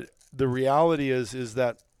 But the reality is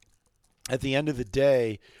that at the end of the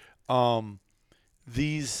day,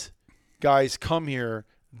 these guys come here,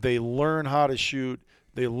 they learn how to shoot,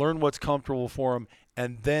 they learn what's comfortable for them,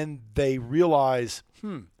 and then they realize,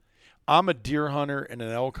 I'm a deer hunter and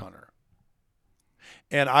an elk hunter,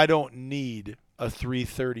 and I don't need a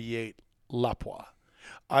 338 Lapua.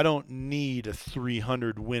 I don't need a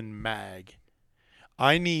 300 Win Mag.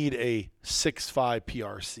 I need a 6.5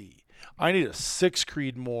 PRC. I need a 6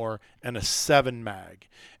 Creedmoor and a 7 Mag,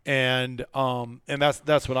 and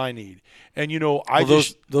that's what I need. And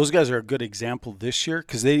those guys are a good example this year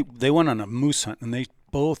because they went on a moose hunt and they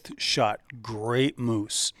both shot great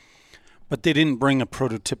moose. But they didn't bring a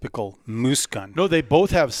prototypical moose gun. No, they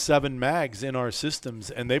both have 7 mags in our systems,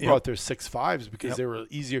 and they brought their 6.5s because they were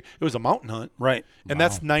easier. It was a mountain hunt. Right. And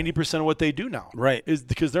that's 90% of what they do now. Right. Is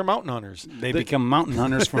because they're mountain hunters. They become mountain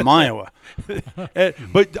hunters from Iowa. But,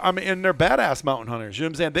 and they're badass mountain hunters. You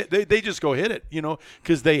know what I'm saying? They just go hit it,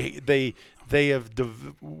 because they have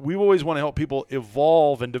we always want to help people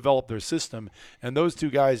evolve and develop their system. And those two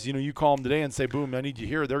guys, you call them today and say, boom, I need you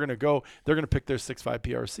here. They're going to pick their 6.5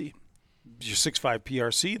 PRC. Your 6.5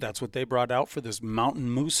 PRC, that's what they brought out for this mountain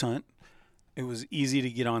moose hunt. It was easy to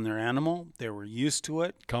get on their animal. They were used to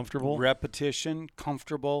it. Comfortable. Repetition,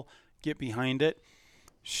 comfortable, get behind it,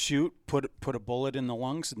 shoot, put a bullet in the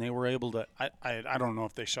lungs, and they were able to, I don't know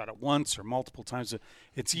if they shot it once or multiple times.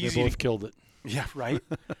 It's easy. They both killed it. Yeah, right?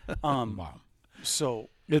 Wow. So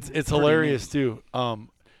it's hilarious, too.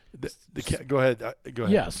 Go ahead.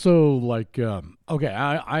 Yeah, so okay,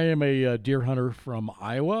 I am a deer hunter from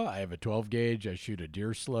Iowa. I have a 12 gauge. I shoot a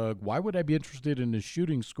deer slug. Why would I be interested in a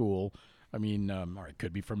shooting school? I mean, or it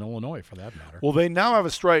could be from Illinois for that matter. Well, they now have a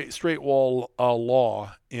straight wall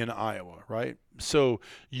law in Iowa, right? So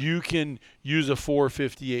you can use a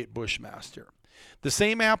 458 Bushmaster. The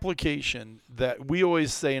same application that we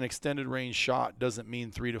always say an extended range shot doesn't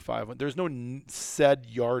mean 3 to 5. There's no said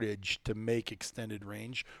yardage to make extended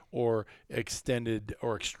range or extended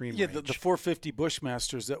or extreme range. Yeah, the 450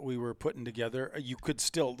 Bushmasters that we were putting together, you could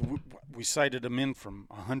still, we sighted them in from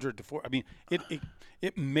 100 to 4. I mean,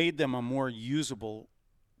 it made them a more usable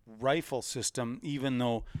rifle system, even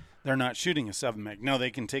though they're not shooting a 7 mag. Now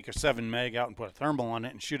they can take a 7 mag out and put a thermal on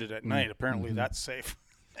it and shoot it at night. Apparently that's safe.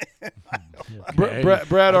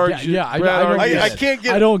 Brad argues. I can't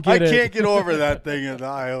get. I don't get I it. can't get over that thing in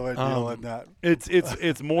Iowa deal and that.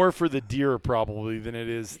 It's more for the deer probably than it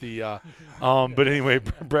is the. But anyway,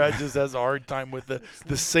 Brad just has a hard time with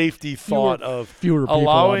the safety thought of fewer people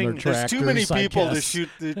allowing. on their There's too many tractors, I people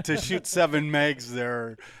guess. to shoot 7 mags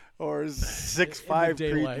there. Or 6.5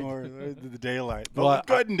 daylight. Creedmoor the daylight. But Well,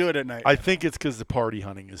 go ahead and do it at night. I think it's because the party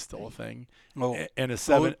hunting is still a thing. Oh. And a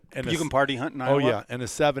 7. And you can party hunt in Iowa. Oh yeah, and a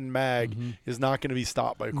 7 mag is not going to be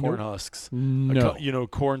stopped by corn husks. No.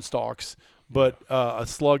 Corn stalks. But a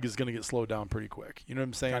slug is going to get slowed down pretty quick. You know what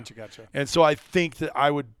I'm saying? Gotcha. And so I think that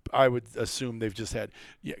I would assume they've just had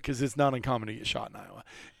because it's not uncommon to get shot in Iowa.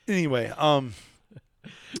 Anyway,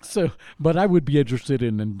 So, but I would be interested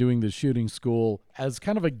in doing the shooting school as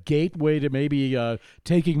kind of a gateway to maybe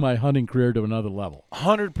taking my hunting career to another level.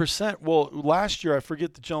 100%. Well, last year, I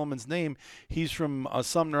forget the gentleman's name. He's from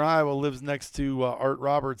Sumner, Iowa, lives next to Art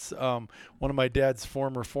Roberts, one of my dad's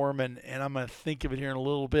former foremen, and I'm going to think of it here in a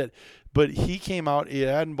little bit. But he came out, he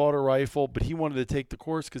hadn't bought a rifle, but he wanted to take the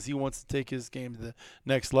course because he wants to take his game to the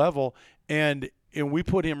next level. And we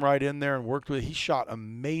put him right in there and worked with him. He shot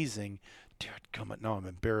amazing. Dude, now I'm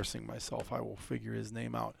embarrassing myself. I will figure his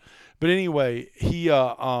name out. But anyway, he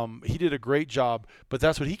did a great job. But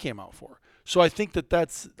that's what he came out for. So I think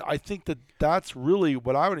that's really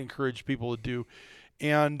what I would encourage people to do.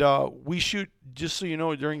 And we shoot, just so you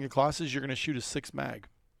know, during the classes, you're going to shoot a 6 mag.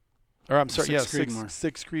 Or I'm sorry,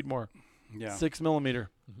 6 Creedmoor. Yeah. 6 millimeter.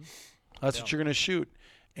 Mm-hmm. That's what you're going to shoot.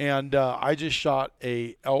 And I just shot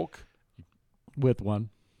a elk With one,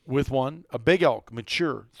 a big elk,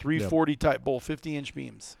 mature, 340 type bull, 50-inch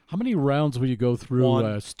beams. how many rounds will you go through One.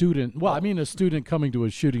 a student? Well, I mean, a student coming to a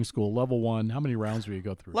shooting school, level 1. How many rounds will you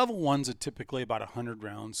go through? Level 1's typically about 100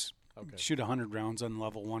 rounds. Okay. shoot 100 rounds on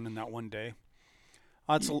level 1 in that one day.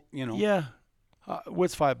 That's Yeah.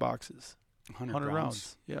 What's 5 boxes? 100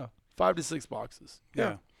 rounds. Yeah. 5 to 6 boxes.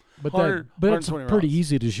 Yeah. But 100 but it's 120 pretty rounds.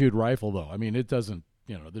 easy to shoot rifle though. I mean, it doesn't.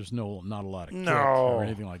 There's not a lot of kick or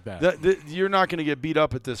anything like that. You're not going to get beat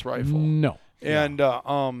up at this rifle. No. And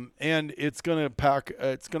and it's gonna pack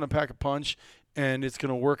a punch, and it's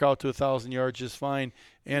gonna work out to 1,000 yards just fine.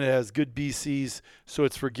 And it has good BCs, so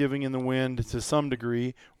it's forgiving in the wind to some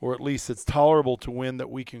degree, or at least it's tolerable to wind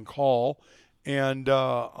that we can call, and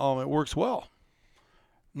it works well.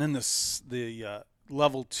 And then the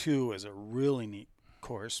level 2 is a really neat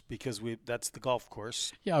course because that's the golf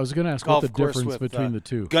course. Yeah, I was going to ask Golf what the course difference with, between the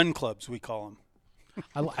two. Gun clubs, we call them.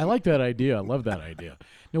 I like that idea. I love that idea.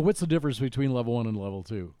 Now, what's the difference between level 1 and level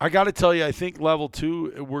 2? I got to tell you, I think level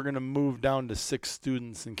 2 we're gonna move down to 6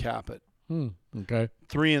 students and cap it. Okay.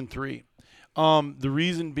 3 and 3. The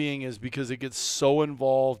reason being is because it gets so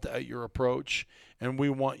involved at your approach, and we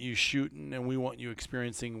want you shooting, and we want you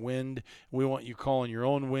experiencing wind. We want you calling your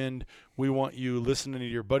own wind. We want you listening to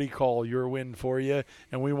your buddy call your wind for you,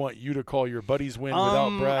 and we want you to call your buddy's wind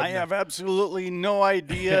without Brad. I have absolutely no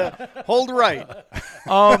idea. Hold right.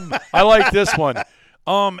 I like this one.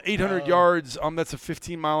 800 yards. That's a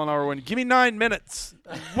 15-mile-an-hour wind. Give me 9 minutes.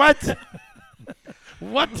 What?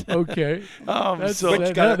 What? Okay. So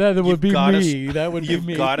that would be me. That would be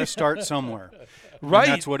me. You've got to start somewhere. Right.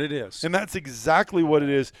 And that's what it is. And that's exactly what it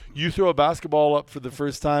is. You throw a basketball up for the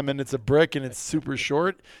first time and it's a brick and it's super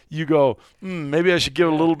short. You go, maybe I should give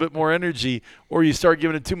it a little bit more energy. Or you start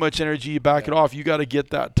giving it too much energy, you back it off. You got to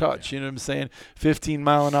get that touch. You know what I'm saying?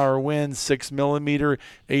 15-mile-an-hour wind, 6 millimeter,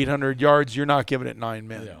 800 yards. You're not giving it 9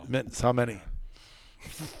 minutes. How many?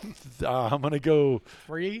 I'm going to go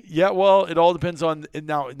 3. Yeah, well, it all depends on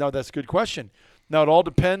now that's a good question. Now it all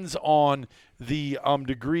depends on the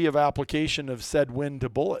degree of application of said wind to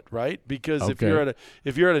bullet, right? Because if you're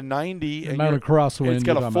at a 90 and amount of crosswind, it's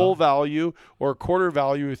got a full value or a quarter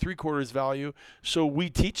value or 3/4 value, so we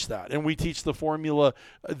teach that, and we teach the formula,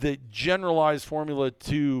 the generalized formula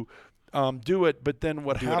to do it. But then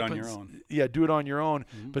what happens? Do it on your own. Yeah, do it on your own.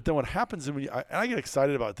 Mm-hmm. But then what happens? And I get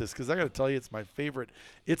excited about this because I got to tell you, it's my favorite.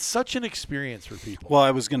 It's such an experience for people. Well,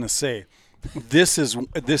 I was going to say, this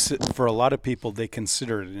for a lot of people, they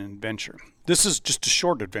consider it an adventure. This is just a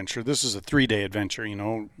short adventure. This is a 3-day adventure.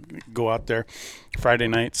 Go out there Friday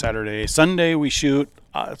night, Saturday, Sunday. We shoot.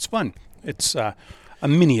 It's fun. It's a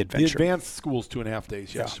mini adventure. The advanced school's 2.5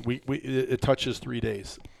 days. Yes, yeah. It touches 3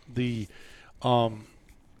 days. The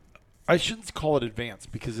I shouldn't call it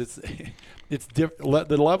advanced because it's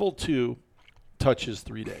the level 2 touches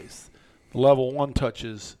 3 days. The level 1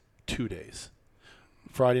 touches 2 days,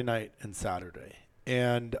 Friday night and Saturday,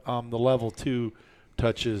 and the level 2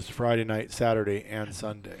 touches Friday night, Saturday, and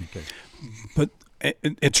Sunday. Okay. But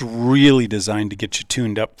it's really designed to get you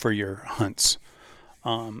tuned up for your hunts.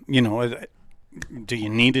 Do you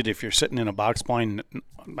need it if you're sitting in a box blind?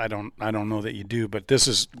 I don't know that you do, but this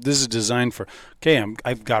is designed for, okay,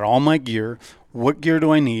 I've got all my gear. What gear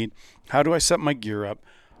do I need? How do I set my gear up?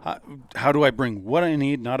 How do I bring what I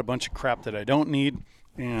need, not a bunch of crap that I don't need?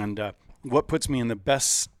 And what puts me in the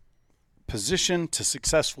best position to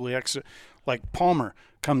successfully exit? Like Palmer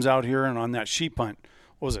comes out here and on that sheep hunt,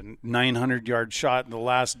 what was it, 900-yard shot in the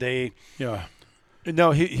last day? Yeah.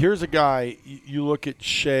 Now, here's a guy. You look at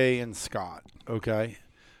Shay and Scott, okay,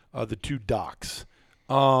 the 2 docs.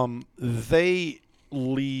 They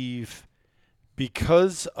leave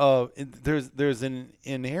because of there's an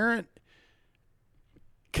inherent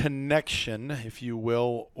connection, if you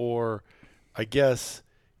will, or I guess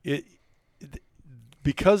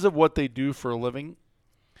because of what they do for a living.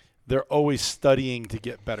 They're always studying to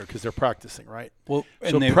get better because they're practicing, right? Well,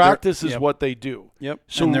 so practice is what they do. Yep.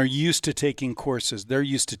 So and they're used to taking courses. They're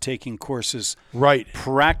used to taking courses, right?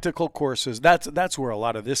 Practical courses. That's where a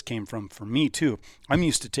lot of this came from for me too. I'm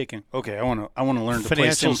used to taking. Okay, I want to learn to play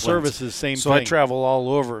financial services. Same so thing. I travel all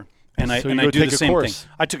over, and I do the same thing.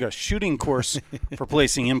 I took a shooting course for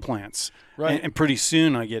placing implants, right? And pretty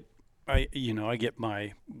soon I get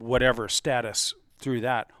my whatever status through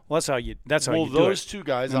that. Well, that's how you do it. Well, those 2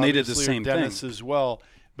 guys, and they did the same Dennis thing as well.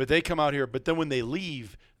 But they come out here. But then when they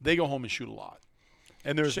leave, they go home and shoot a lot.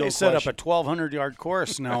 And there's no set up a 1,200-yard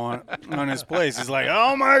course now on his place. He's like,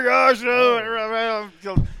 oh my gosh, turn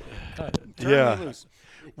me loose.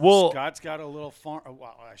 Well, Scott's got a little farm.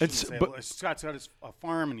 Well, I shouldn't say. Scott's got a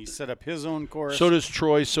farm, and he set up his own course. So does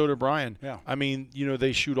Troy. So does Brian. Yeah. I mean,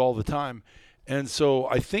 they shoot all the time, and so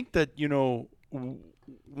I think that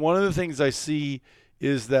one of the things I see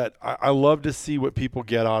is that I love to see what people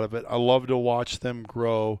get out of it. I love to watch them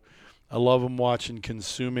grow. I love them watching,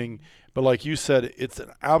 consuming. But like you said, it's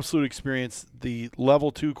an absolute experience. The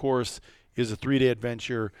level 2 course is a 3-day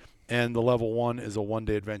adventure, and the level 1 is a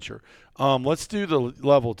 1-day adventure. Let's do the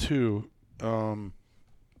level 2, and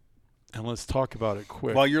let's talk about it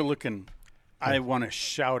quick. While you're looking, I want to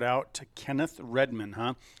shout out to Kenneth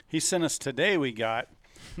Redman, He sent us today, we got,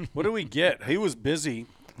 what do we get? He was busy.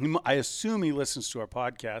 I assume he listens to our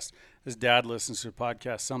podcast. His dad listens to the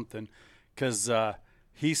podcast, something, because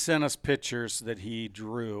he sent us pictures that he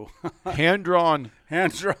drew. Hand-drawn.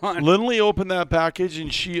 Hand-drawn. Lindley opened that package,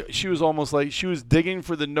 and she was almost like she was digging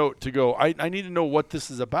for the note to go, I need to know what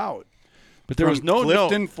this is about. But there was no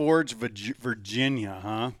Clifton note. Forge,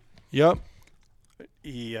 Virginia, Yep.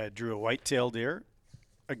 He drew a white-tailed deer,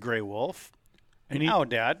 a gray wolf, And an he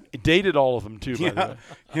oudad, dated all of them, too, by the way.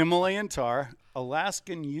 Himalayan tar,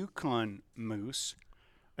 Alaskan Yukon moose,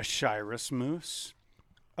 a Shiras moose,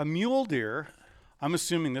 a mule deer. I'm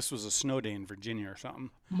assuming this was a snow day in Virginia or something.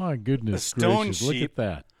 My goodness A stone gracious, look sheep. at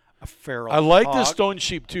that. A feral I like the hog. stone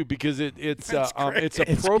sheep too because it's great.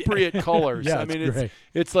 appropriate colors. Yeah, I mean it's great.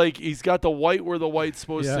 it's like he's got the white where the white's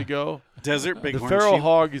supposed Yeah. to go. Desert The bighorn feral sheep.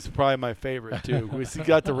 hog is probably my favorite too. He's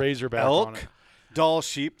got the razorback on it. Elk, doll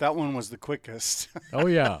sheep. That one was the quickest. Oh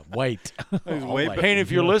yeah, white. was way White. back. Payne,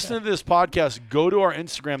 if you're listening to this podcast, go to our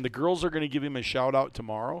Instagram. The girls are going to give him a shout out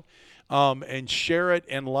tomorrow, and share it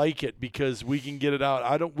and like it because we can get it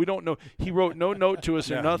out. We don't know. He wrote no note to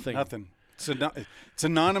us or Yeah, nothing. Nothing. It's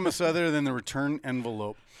anonymous other than the return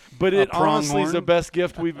envelope. But it A honestly is the pronghorn. best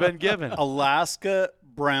gift we've been given. Alaska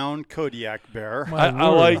brown Kodiak bear. I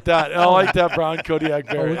like that. I like that brown Kodiak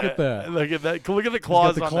bear. look at that. Look at that. Look at the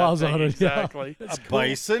claws, the on claws that thing. on it, yeah. Exactly. A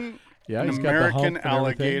bison, Yeah, an he's got the American hump and everything.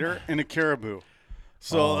 alligator, and a caribou.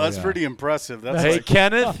 So Oh, that's yeah. pretty impressive. That's Hey, like,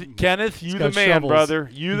 Kenneth, you the got man, shovels. brother.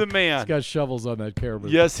 You the He's man. got shovels on that caribou.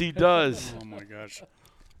 Yes, he does. oh my gosh.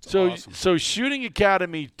 It's So, awesome. so Shooting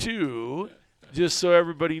Academy 2, just so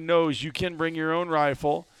everybody knows, you can bring your own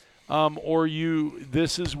rifle, or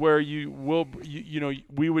this is where you will,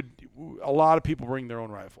 a lot of people bring their own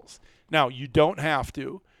rifles. Now, you don't have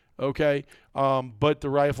to, okay, but the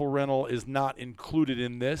rifle rental is not included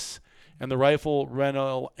in this, and the rifle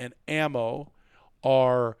rental and ammo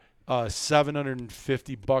are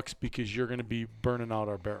 $750 because you're going to be burning out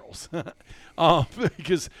our barrels,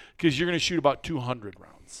 because you're going to shoot about 200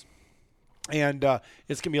 rounds. And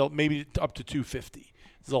it's going to be maybe up to 250.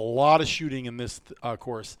 There's a lot of shooting in this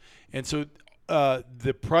course. And so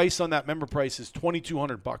the price on that member price is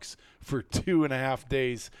 $2,200 for 2.5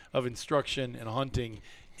 days of instruction and hunting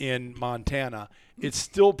in Montana. It's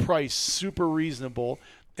still priced super reasonable,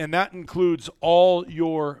 and that includes all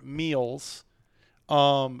your meals.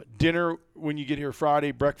 Dinner when you get here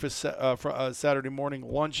Friday, breakfast Saturday morning,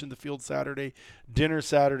 lunch in the field Saturday, dinner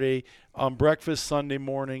Saturday, breakfast Sunday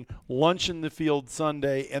morning, lunch in the field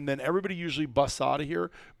Sunday, and then everybody usually busts out of here,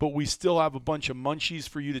 but we still have a bunch of munchies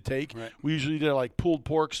for you to take. Right. We usually do like pulled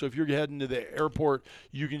pork, so if you're heading to the airport,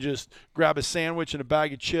 you can just grab a sandwich and a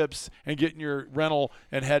bag of chips and get in your rental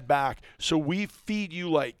and head back. So we feed you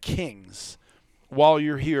like kings. While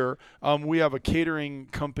you're here, we have a catering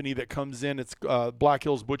company that comes in. It's Black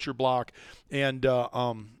Hills Butcher Block, and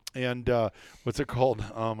what's it called?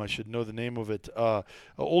 I should know the name of it.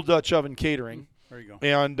 Old Dutch Oven Catering. There you go.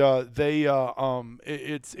 And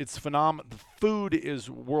it's phenomenal. The food is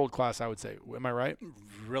world class, I would say. Am I right?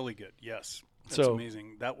 Really good. Yes. That's So-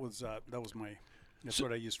 amazing. That was my. That's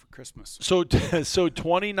what I used for Christmas. So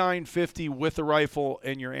 $2,950 with a rifle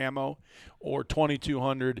and your ammo, or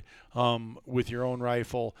 $2,200 with your own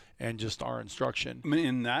rifle and just our instruction. I mean,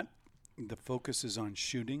 in that, the focus is on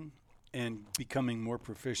shooting and becoming more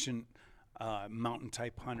proficient mountain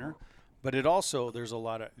type hunter. But it also, there's a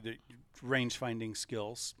lot of range finding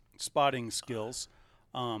skills, spotting skills,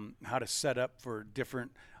 how to set up for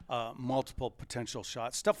different multiple potential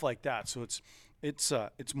shots, stuff like that. So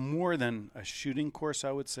it's more than a shooting course,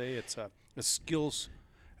 I would say. It's a skills.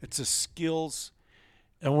 It's a skills.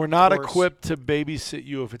 And we're not course. equipped to babysit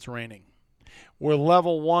you if it's raining. We're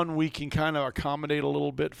level 1, we can kind of accommodate a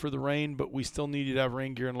little bit for the rain, but we still need you to have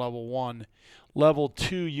rain gear in level 1. Level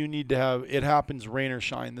 2, you need to have, it happens rain or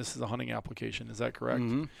shine. This is a hunting application. Is that correct?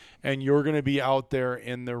 Mm-hmm. And you're going to be out there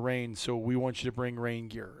in the rain, so we want you to bring rain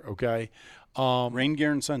gear, okay? Rain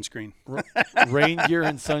gear and sunscreen. Rain gear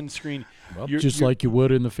and sunscreen. Well, You're- just you're- like you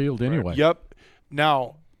would in the field anyway. Yep.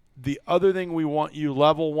 Now, the other thing we want you,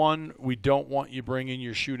 level 1, we don't want you bringing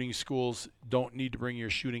your shooting schools, don't need to bring your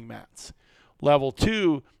shooting mats. Level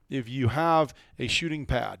 2, if you have a shooting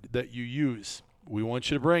pad that you use, we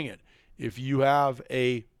want you to bring it. If you have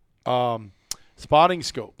a spotting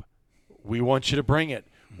scope, we want you to bring it.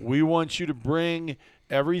 We want you to bring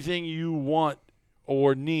everything you want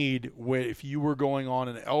or need if you were going on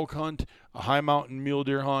an elk hunt, a high mountain mule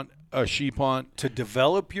deer hunt, a sheep hunt. To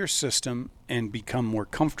develop your system and become more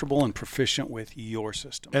comfortable and proficient with your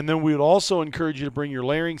system. And then we would also encourage you to bring your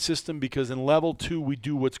layering system, because in level 2 we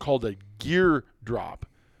do what's called a gear drop,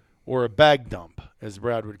 or a bag dump, as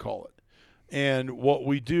Brad would call it. And what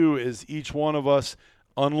we do is each one of us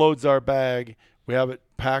unloads our bag. We have it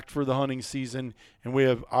packed for the hunting season, and we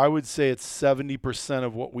have, I would say it's 70%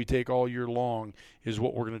 of what we take all year long is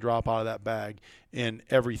what we're going to drop out of that bag, and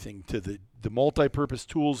everything to the multi-purpose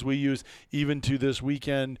tools we use, even to this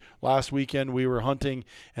weekend. Last weekend we were hunting,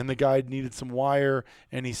 and the guy needed some wire,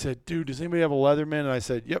 and he said, dude, does anybody have a Leatherman? And I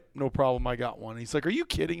said, yep, no problem, I got one. And he's like, are you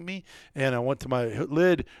kidding me? And I went to my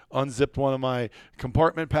lid, unzipped one of my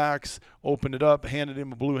compartment packs, opened it up, handed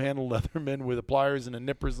him a blue handle Leatherman with the pliers and the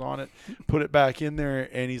nippers on it, put it back in there,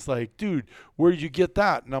 and he's like, dude, where did you get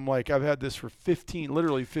that? And I'm like, I've had this for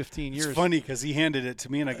literally 15 years. It's funny because he handed it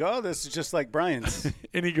to me, and I go, oh, this is just like Brian's.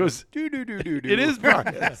 And he goes, do. It is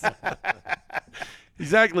Brian's.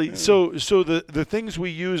 Exactly. So the things we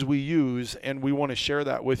use, and we want to share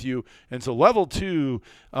that with you. And so level 2,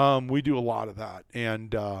 we do a lot of that.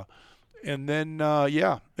 And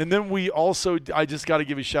then we also, I just got to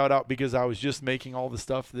give a shout out because I was just making all the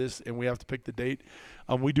stuff and we have to pick the date.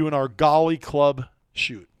 We do an Argali Club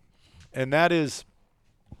shoot, and that is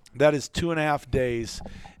 2.5 days,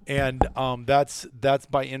 and that's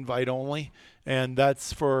by invite only. And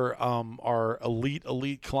that's for our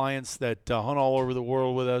elite clients that hunt all over the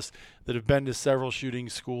world with us, that have been to several shooting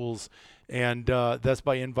schools. And that's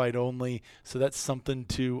by invite only. So that's something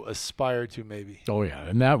to aspire to, maybe. Oh, yeah.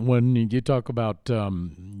 And that one, you talk about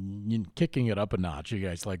kicking it up a notch. You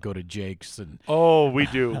guys like go to Jake's and we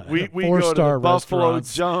do. We go to the Buffalo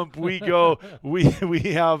Jump. We go. We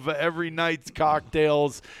have every night's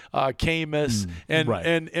cocktails, Camus, and right.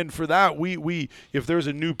 and for that we if there's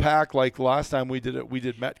a new pack, like last time we did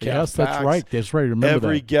Metcalf. Yes, that's packs. right. That's right. Remember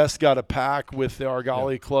every that. guest got a pack with the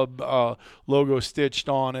Argali Club logo stitched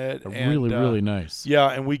on it. Really nice.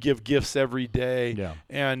 Yeah, and we give gifts every day. Yeah,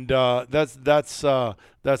 and that's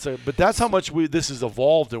how much this has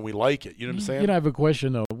evolved, and we like it. You know what I'm saying? I have a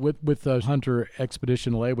question though with the Hunter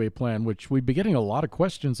Expedition Layaway Plan, which we've been getting a lot of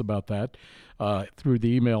questions about that through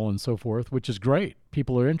the email and so forth, which is great.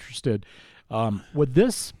 People are interested. Would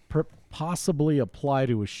this possibly apply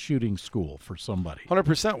to a shooting school for somebody?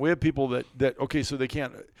 100%. We have people that okay, so they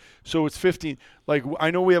can't. So it's 15. Like,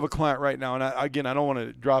 I know we have a client right now, and I don't want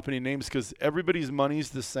to drop any names because everybody's money's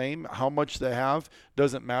the same. How much they have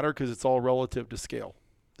doesn't matter because it's all relative to scale.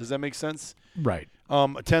 Does that make sense? Right. A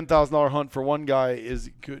 $10,000 hunt for one guy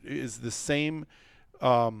is the same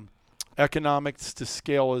economics to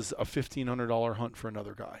scale as a $1,500 hunt for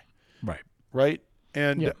another guy. Right. Right.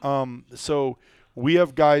 And so we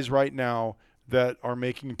have guys right now that are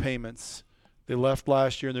making payments. They left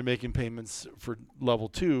last year, and they're making payments for level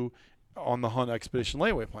 2 on the Hunt Expedition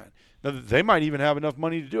Layaway Plan. Now, they might even have enough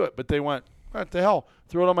money to do it, but they went, what the hell?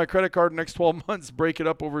 Throw it on my credit card next 12 months, break it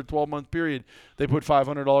up over a 12-month period. They put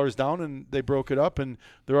 $500 down, and they broke it up, and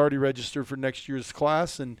they're already registered for next year's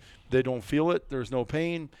class, and they don't feel it. There's no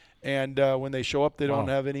pain. And when they show up, they don't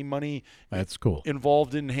have any money That's cool.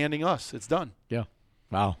 involved in handing us. It's done. Yeah.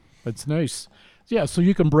 Wow. That's nice. Yeah, so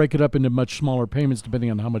you can break it up into much smaller payments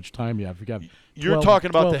depending on how much time you have. You're talking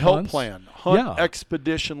about the HELP months. plan, Hunt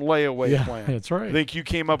Expedition Layaway Plan. That's right. I think you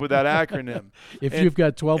came up with that acronym. If you've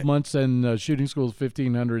got 12 months and shooting school is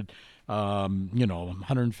 $1,500,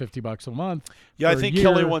 $150 a month. Yeah, I think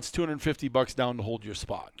Kelly wants $250 down to hold your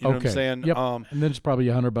spot. You know what I'm saying? Yep. And then it's probably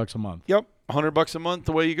 $100 a month. Yep, $100 a month.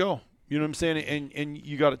 The way you go. You know what I'm saying? And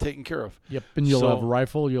you got it taken care of. Yep. And you'll have a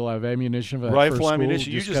rifle. You'll have ammunition. Rifle,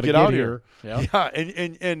 ammunition. You just get out here. Yep. Yeah.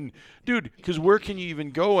 And dude, because where can you even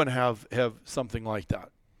go and have something like that?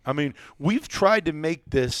 I mean, we've tried to make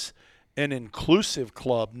this an inclusive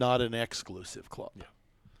club, not an exclusive club. Yeah.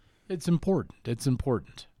 It's important. It's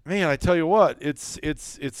important. Man, I tell you what, it's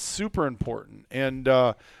super important. And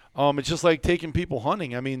it's just like taking people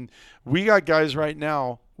hunting. I mean, we got guys right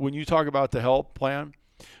now, when you talk about the HELP plan,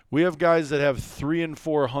 we have guys that have 3 and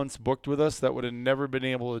 4 hunts booked with us that would have never been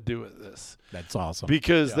able to do this. That's awesome.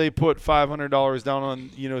 Because they put $500 down on,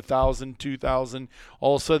 $1,000, $2,000.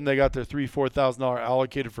 All of a sudden they got their $3,000, $4,000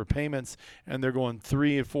 allocated for payments, and they're going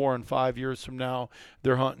 3 and 4 and 5 years from now.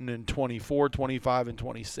 They're hunting in 24, 25, and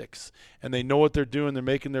 26. And they know what they're doing. They're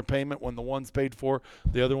making their payment. When the one's paid for,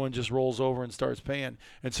 the other one just rolls over and starts paying.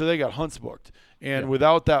 And so they got hunts booked. And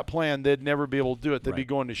without that plan, they'd never be able to do it. They'd be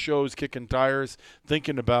going to shows, kicking tires,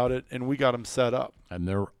 thinking about it, and we got them set up. And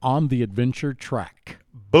they're on the adventure track.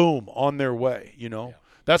 Boom, on their way,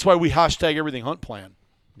 That's why we hashtag everything hunt plan.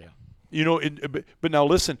 Yeah. But now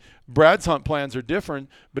listen, Brad's hunt plans are different,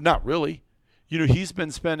 but not really. He's been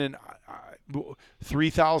spending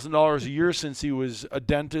 $3,000 a year since he was a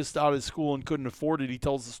dentist out of school and couldn't afford it. He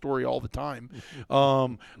tells the story all the time.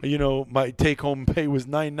 My take-home pay was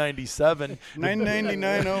 $997.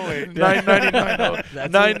 $999.08.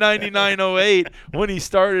 $999.08 when he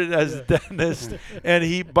started as a dentist,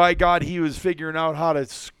 and by God, he was figuring out how to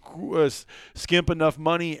skimp enough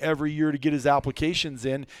money every year to get his applications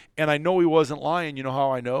in. And I know he wasn't lying. You know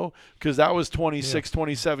how I know? Because that was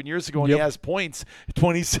 27 years ago, and he has points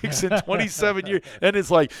 26 and 27 years. And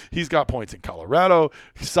it's like he's got points in Colorado,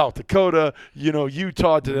 South Dakota,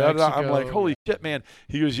 Utah. I'm like, holy shit, man.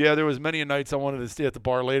 He goes, yeah, there was many nights I wanted to stay at the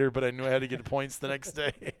bar later, but I knew I had to get points the next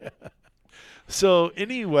day. So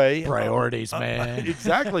anyway, priorities, man.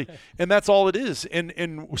 Exactly, and that's all it is.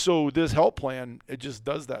 And so this help plan, it just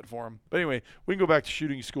does that for him. But anyway, we can go back to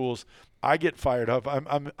shooting schools. I get fired up.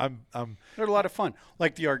 They're a lot of fun,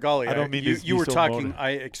 like the Argali. I don't mean you were so talking. motor.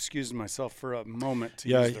 I excused myself for a moment to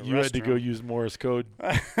yeah, use the you restroom. had to go use Morse code.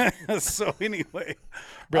 So anyway,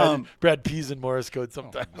 Brad pees in Morse code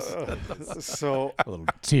sometimes. So a little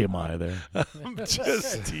TMI there. I'm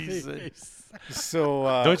just teasing. So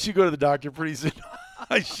don't you go to the doctor pretty soon?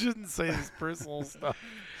 I shouldn't say this personal stuff.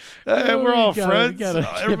 We're all friends.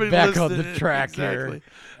 Everybody back on the track here.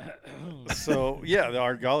 So yeah, the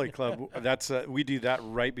Argali Club. That's we do that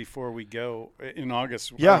right before we go in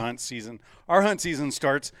August. Yeah. Our hunt season. Our hunt season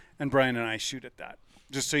starts, and Brian and I shoot at that.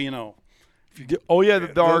 Just so you know. The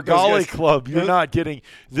Argali Club. You're not getting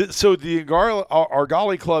so the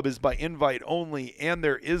Argali Club is by invite only, and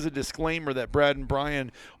there is a disclaimer that Brad and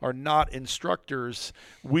Brian are not instructors.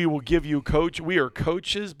 We will give you we are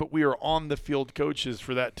coaches, but we are on the field coaches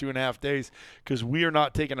for that 2.5 days because we are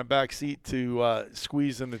not taking a back seat to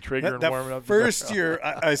squeezing the trigger and warming up. First year,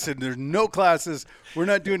 I said there's no classes. We're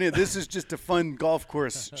not doing it. This is just a fun golf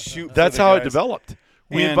course shoot. That's how it guys. developed.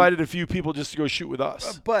 We invited a few people just to go shoot with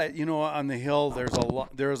us. But on the hill,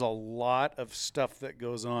 there's a lot of stuff that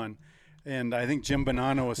goes on, and I think Jim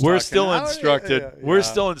Bonanno was. We're talking. still instructed. Yeah. We're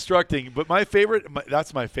still instructing. But my favorite,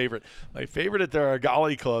 that's my favorite. My favorite at the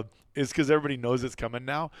Argali Club is because everybody knows it's coming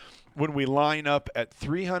now. When we line up at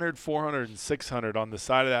 300, 400, and 600 on the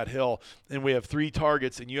side of that hill, and we have 3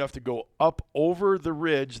 targets, and you have to go up over the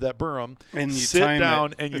ridge, that berm, and you sit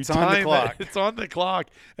down, and you time on the clock. It's on the clock,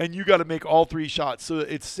 and you got to make all 3 shots. So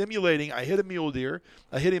it's simulating. I hit a mule deer.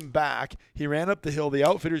 I hit him back. He ran up the hill. The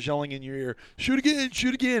outfitter's yelling in your ear, shoot again,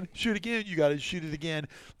 shoot again, shoot again. You got to shoot it again.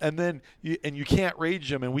 And then you can't range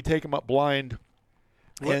him, and we take him up blind.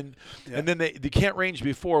 And then they can't range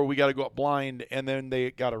before. We got to go up blind, and then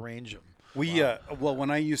they got to range them. We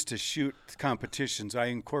when I used to shoot competitions,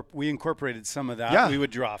 we incorporated some of that. Yeah. We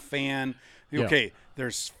would draw a fan. Okay,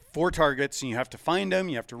 there's 4 targets, and you have to find them.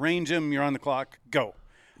 You have to range them. You're on the clock. Go.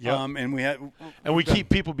 Yep. And we keep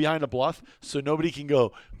people behind a bluff so nobody can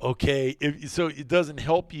go, okay. So it doesn't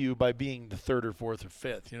help you by being the 3rd or 4th or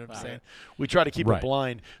 5th. You know what I'm saying? We try to keep it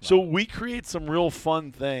blind. So we create some real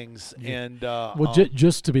fun things. And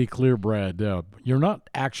just to be clear, Brad, you're not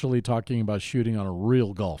actually talking about shooting on a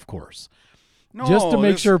real golf course. No, just to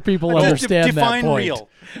make sure people understand that point. Real.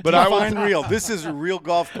 But define real. This is a real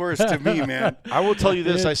golf course to me, man. I will tell you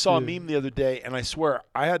this. I saw a meme the other day, and I swear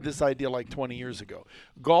I had this idea like 20 years ago.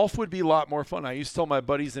 Golf would be a lot more fun. I used to tell my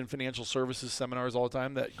buddies in financial services seminars all the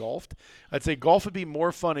time that golfed. I'd say golf would be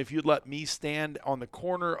more fun if you'd let me stand on the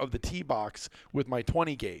corner of the tee box with my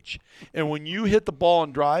 20 gauge. And when you hit the ball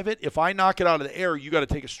and drive it, if I knock it out of the air, you got to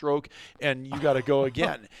take a stroke and you got to go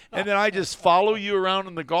again. And then I just follow you around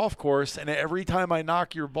in the golf course, and every time I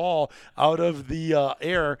knock your ball out of the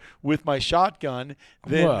air with my shotgun,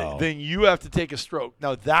 then you have to take a stroke.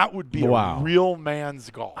 Now that would be a real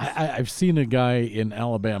man's golf. I've seen a guy in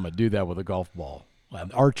Alabama do that with a golf ball,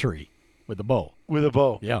 archery with a bow. With a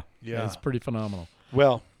bow, yeah, it's pretty phenomenal.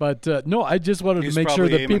 Well, but no, I just wanted to make sure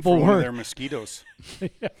that people weren't. Their mosquitoes. Yeah,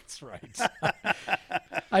 that's right.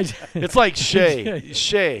 It's like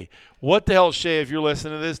Shay. What the hell, Shay, if you're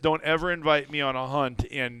listening to this, don't ever invite me on a hunt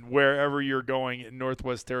in wherever you're going in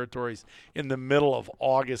Northwest Territories in the middle of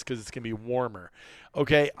August because it's going to be warmer.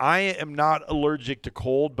 Okay, I am not allergic to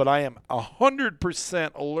cold, but I am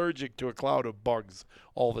 100% allergic to a cloud of bugs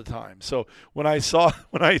all the time. So when I saw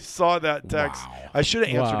that text, I should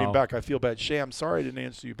have answered him back. I feel bad. Shay, I'm sorry I didn't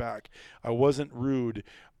answer you back. I wasn't rude.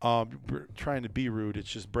 Trying to be rude. It's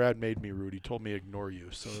just Brad made me rude. He told me to ignore you,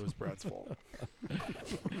 so it was Brad's fault.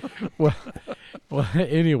 Well,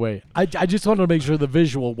 anyway, I just wanted to make sure the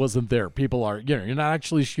visual wasn't there. People are, you're not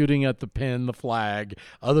actually shooting at the pin, the flag,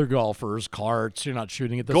 other golfers, carts. You're not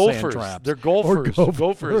shooting at the sand traps. They're golfers.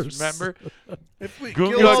 Golfers, remember? If we Go-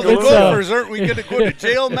 kill go- all the go- gophers, aren't we going to go to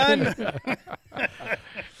jail, man?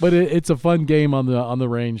 But it's a fun game on the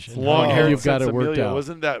range. and Long how hair. you've got it worked out.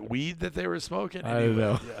 Wasn't that weed that they were smoking? I don't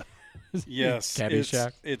know. Yeah. Yes.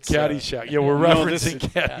 Caddyshack? It's Caddyshack. Yeah, we're no, referencing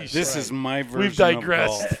Caddyshack. This is my version We've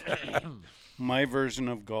digressed. of golf. My version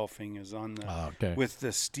of golfing is on the Okay. with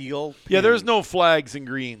the steel. Yeah, there's pin. no flags and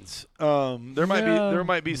greens. Yeah. There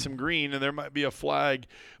might be some green and there might be a flag.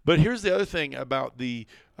 But here's the other thing about the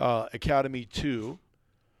Academy 2.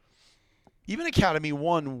 Even Academy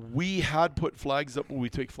 1, we had put flags up, but we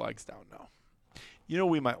take flags down now. You know,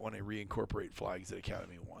 we might want to reincorporate flags at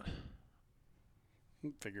Academy 1.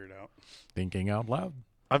 Figure it out. Thinking out loud.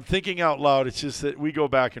 I'm thinking out loud. It's just that we go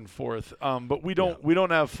back and forth, but we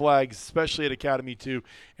don't have flags, especially at Academy 2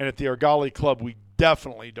 and at the Argali Club. We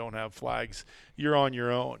definitely don't have flags. You're on your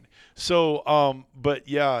own. So, but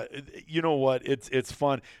yeah, you know what? It's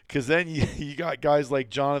fun because then you got guys like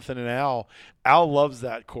Jonathan and Al. Al loves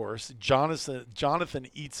that course. Jonathan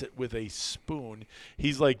eats it with a spoon.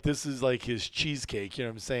 He's like, this is like his cheesecake. You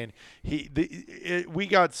know what I'm saying? We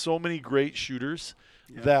got so many great shooters.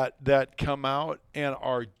 Yeah. that come out and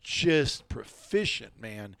are just proficient,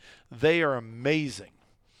 man. They are amazing.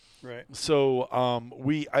 Right. So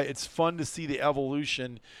it's fun to see the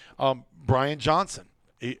evolution. Brian Johnson,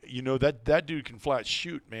 you know that dude can flat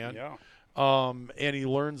shoot, man. Yeah. And he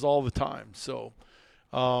learns all the time. So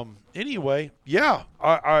anyway, yeah,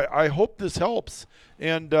 I hope this helps.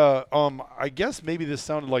 And I guess maybe this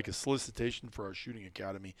sounded like a solicitation for our shooting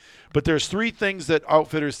academy. But there's 3 things that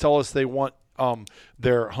outfitters tell us they want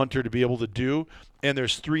their hunter to be able to do, and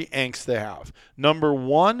there's 3 angsts they have. Number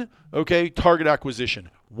 1, okay, target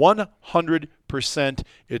acquisition. 100%.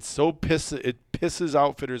 It pisses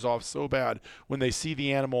outfitters off so bad when they see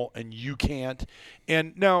the animal and you can't.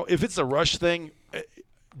 And now, if it's a rush thing,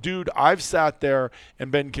 dude, I've sat there and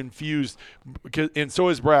been confused, and so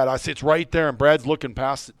is Brad. I say it's right there, and Brad's looking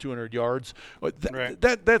past it 200 yards. Right.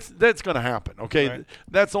 That's going to happen, okay? Right.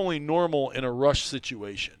 That's only normal in a rush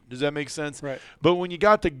situation. Does that make sense? Right. But when you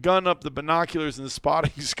got the gun up, the binoculars, and the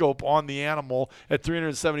spotting scope on the animal at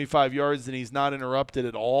 375 yards, and he's not interrupted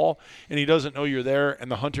at all, and he doesn't know you're there, and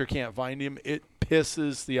the hunter can't find him, it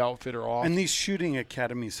pisses the outfitter off. And these shooting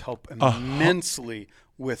academies help immensely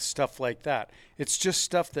with stuff like that. It's just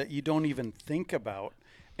stuff that you don't even think about,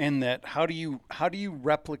 and that how do you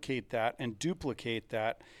replicate that and duplicate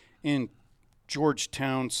that in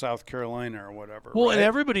Georgetown, South Carolina, or whatever. Well, right? and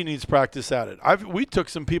everybody needs practice at it. We took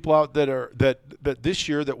some people out that this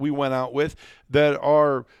year that we went out with that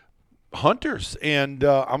are hunters, and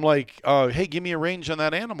I'm like, hey, give me a range on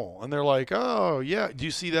that animal, and they're like, oh yeah, do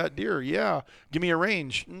you see that deer? Yeah, give me a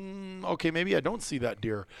range. Okay, maybe I don't see that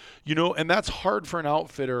deer, you know. And that's hard for an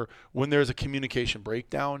outfitter when there's a communication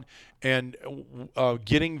breakdown, and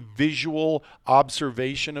getting visual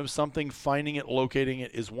observation of something, finding it, locating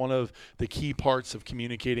it is one of the key parts of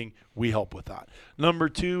communicating. We help with that. Number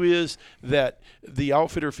 2 is that the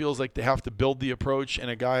outfitter feels like they have to build the approach, and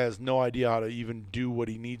a guy has no idea how to even do what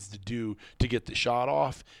he needs to do to get the shot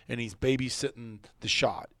off, and he's babysitting the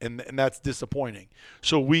shot, and that's disappointing.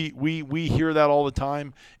 So we hear that all the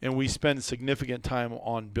time, and we spend significant time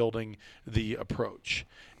on building the approach.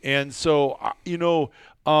 And so, you know,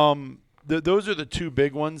 those are the 2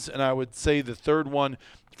 big ones. And I would say the third one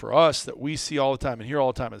for us that we see all the time and hear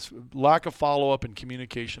all the time is lack of follow-up and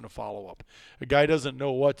communication of follow-up. A guy doesn't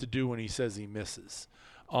know what to do when he says he misses.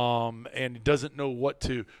 And he doesn't know what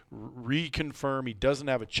to reconfirm. He doesn't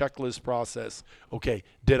have a checklist process. Okay,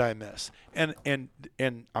 did I miss? And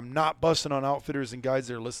I'm not busting on outfitters and guides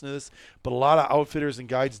that are listening to this, but a lot of outfitters and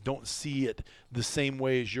guides don't see it the same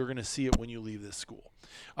way as you're going to see it when you leave this school.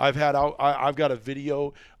 I've got a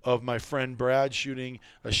video of my friend Brad shooting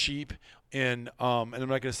a sheep and I'm not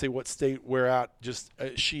going to say what state we're at, just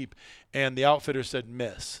a sheep, and the outfitter said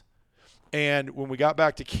miss. And when we got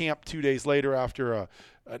back to camp 2 days later after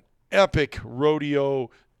an epic rodeo,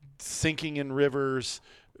 sinking in rivers,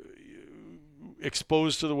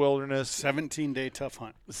 exposed to the wilderness. 17-day tough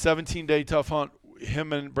hunt. 17-day tough hunt.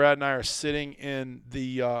 Him and Brad and I are sitting in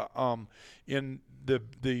the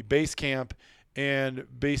base camp and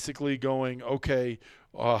basically going, okay,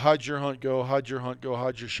 how'd your hunt go? How'd your hunt go?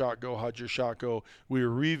 How'd your shot go? How'd your shot go? We were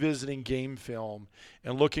revisiting game film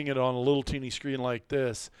and looking at it on a little teeny screen like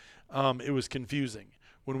this. It was confusing.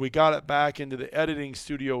 When we got it back into the editing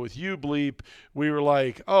studio with you, Bleep, we were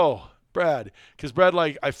like, oh, Brad. Because Brad,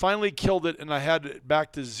 like, I finally killed it, and I had it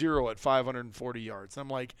back to 0 at 540 yards. I'm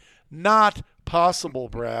like, not possible,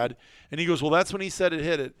 Brad. And he goes, well, that's when he said it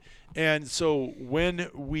hit it. And so when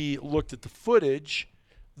we looked at the footage,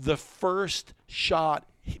 the first shot,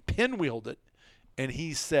 he pinwheeled it, and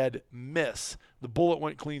he said miss. The bullet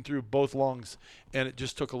went clean through both lungs, and it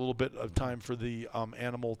just took a little bit of time for the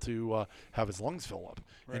animal to have his lungs fill up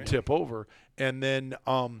and tip over. And then,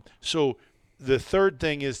 so the third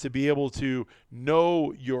thing is to be able to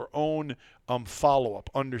know your own follow-up,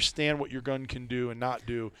 understand what your gun can do and not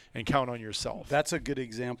do, and count on yourself. That's a good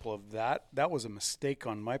example of that. That was a mistake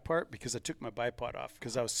on my part because I took my bipod off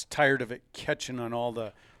because I was tired of it catching on all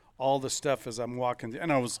the stuff as I'm walking,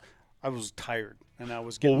 and I was tired and I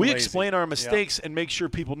was getting we lazy. explain our mistakes and make sure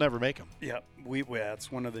people never make them. Yeah,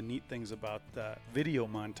 that's one of the neat things about the video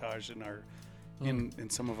montage in our in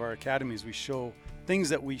some of our academies. We show things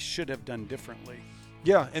that we should have done differently.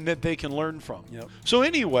 Yeah, and that they can learn from. Yep. So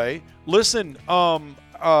anyway, listen,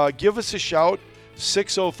 give us a shout,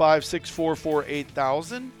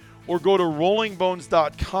 605-644-8000, or go to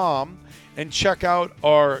rollingbones.com and check out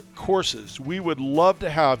our courses. We would love to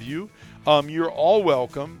have you. You're all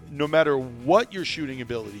welcome, no matter what your shooting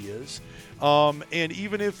ability is. And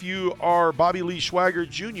even if you are Bobby Lee Schwager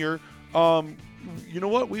Jr., you know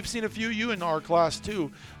what? We've seen a few of you in our class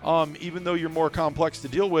too. Even though you're more complex to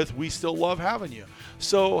deal with, we still love having you.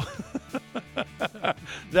 So that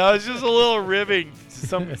was just a little ribbing.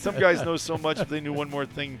 Some guys know so much. If they knew one more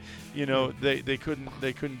thing, they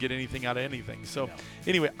couldn't get anything out of anything. So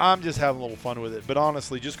anyway, I'm just having a little fun with it. But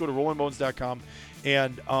honestly, just go to rollingbones.com,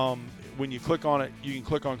 and when you click on it, you can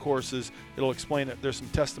click on courses. It'll explain it. There's some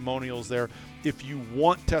testimonials there. If you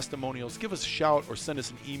want testimonials, give us a shout or send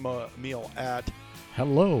us an email at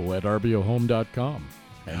hello@rbohome.com.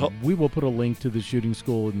 And we will put a link to the shooting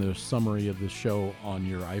school in the summary of the show on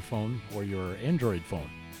your iPhone or your Android phone.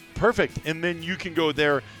 Perfect. And then you can go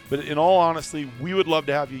there. But in all honesty, we would love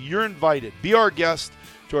to have you. You're invited. Be our guest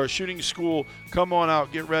to our shooting school. Come on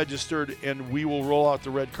out, get registered, and we will roll out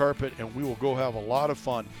the red carpet, and we will go have a lot of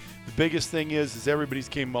fun. The biggest thing is everybody's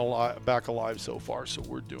came back alive so far, so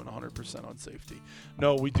we're doing 100% on safety.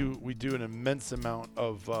 No, we do an immense amount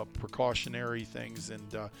of precautionary things,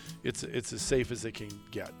 and it's as safe as it can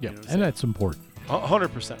get. Yeah, and that's important.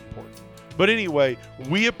 100% important. But anyway,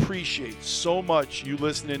 we appreciate so much you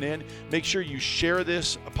listening in. Make sure you share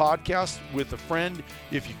this podcast with a friend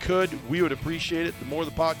if you could. We would appreciate it. The more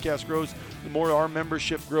the podcast grows, the more our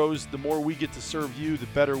membership grows, the more we get to serve you, the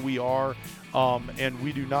better we are. And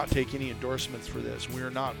we do not take any endorsements for this. We are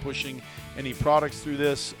not pushing any products through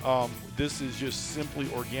this. This is just simply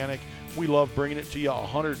organic. We love bringing it to you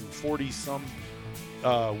 140 some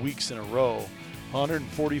weeks in a row,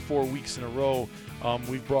 144 weeks in a row.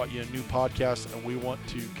 We've brought you a new podcast, and we want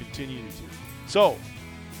to continue to. So,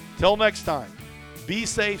 till next time, be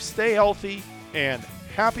safe, stay healthy, and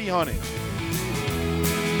happy hunting.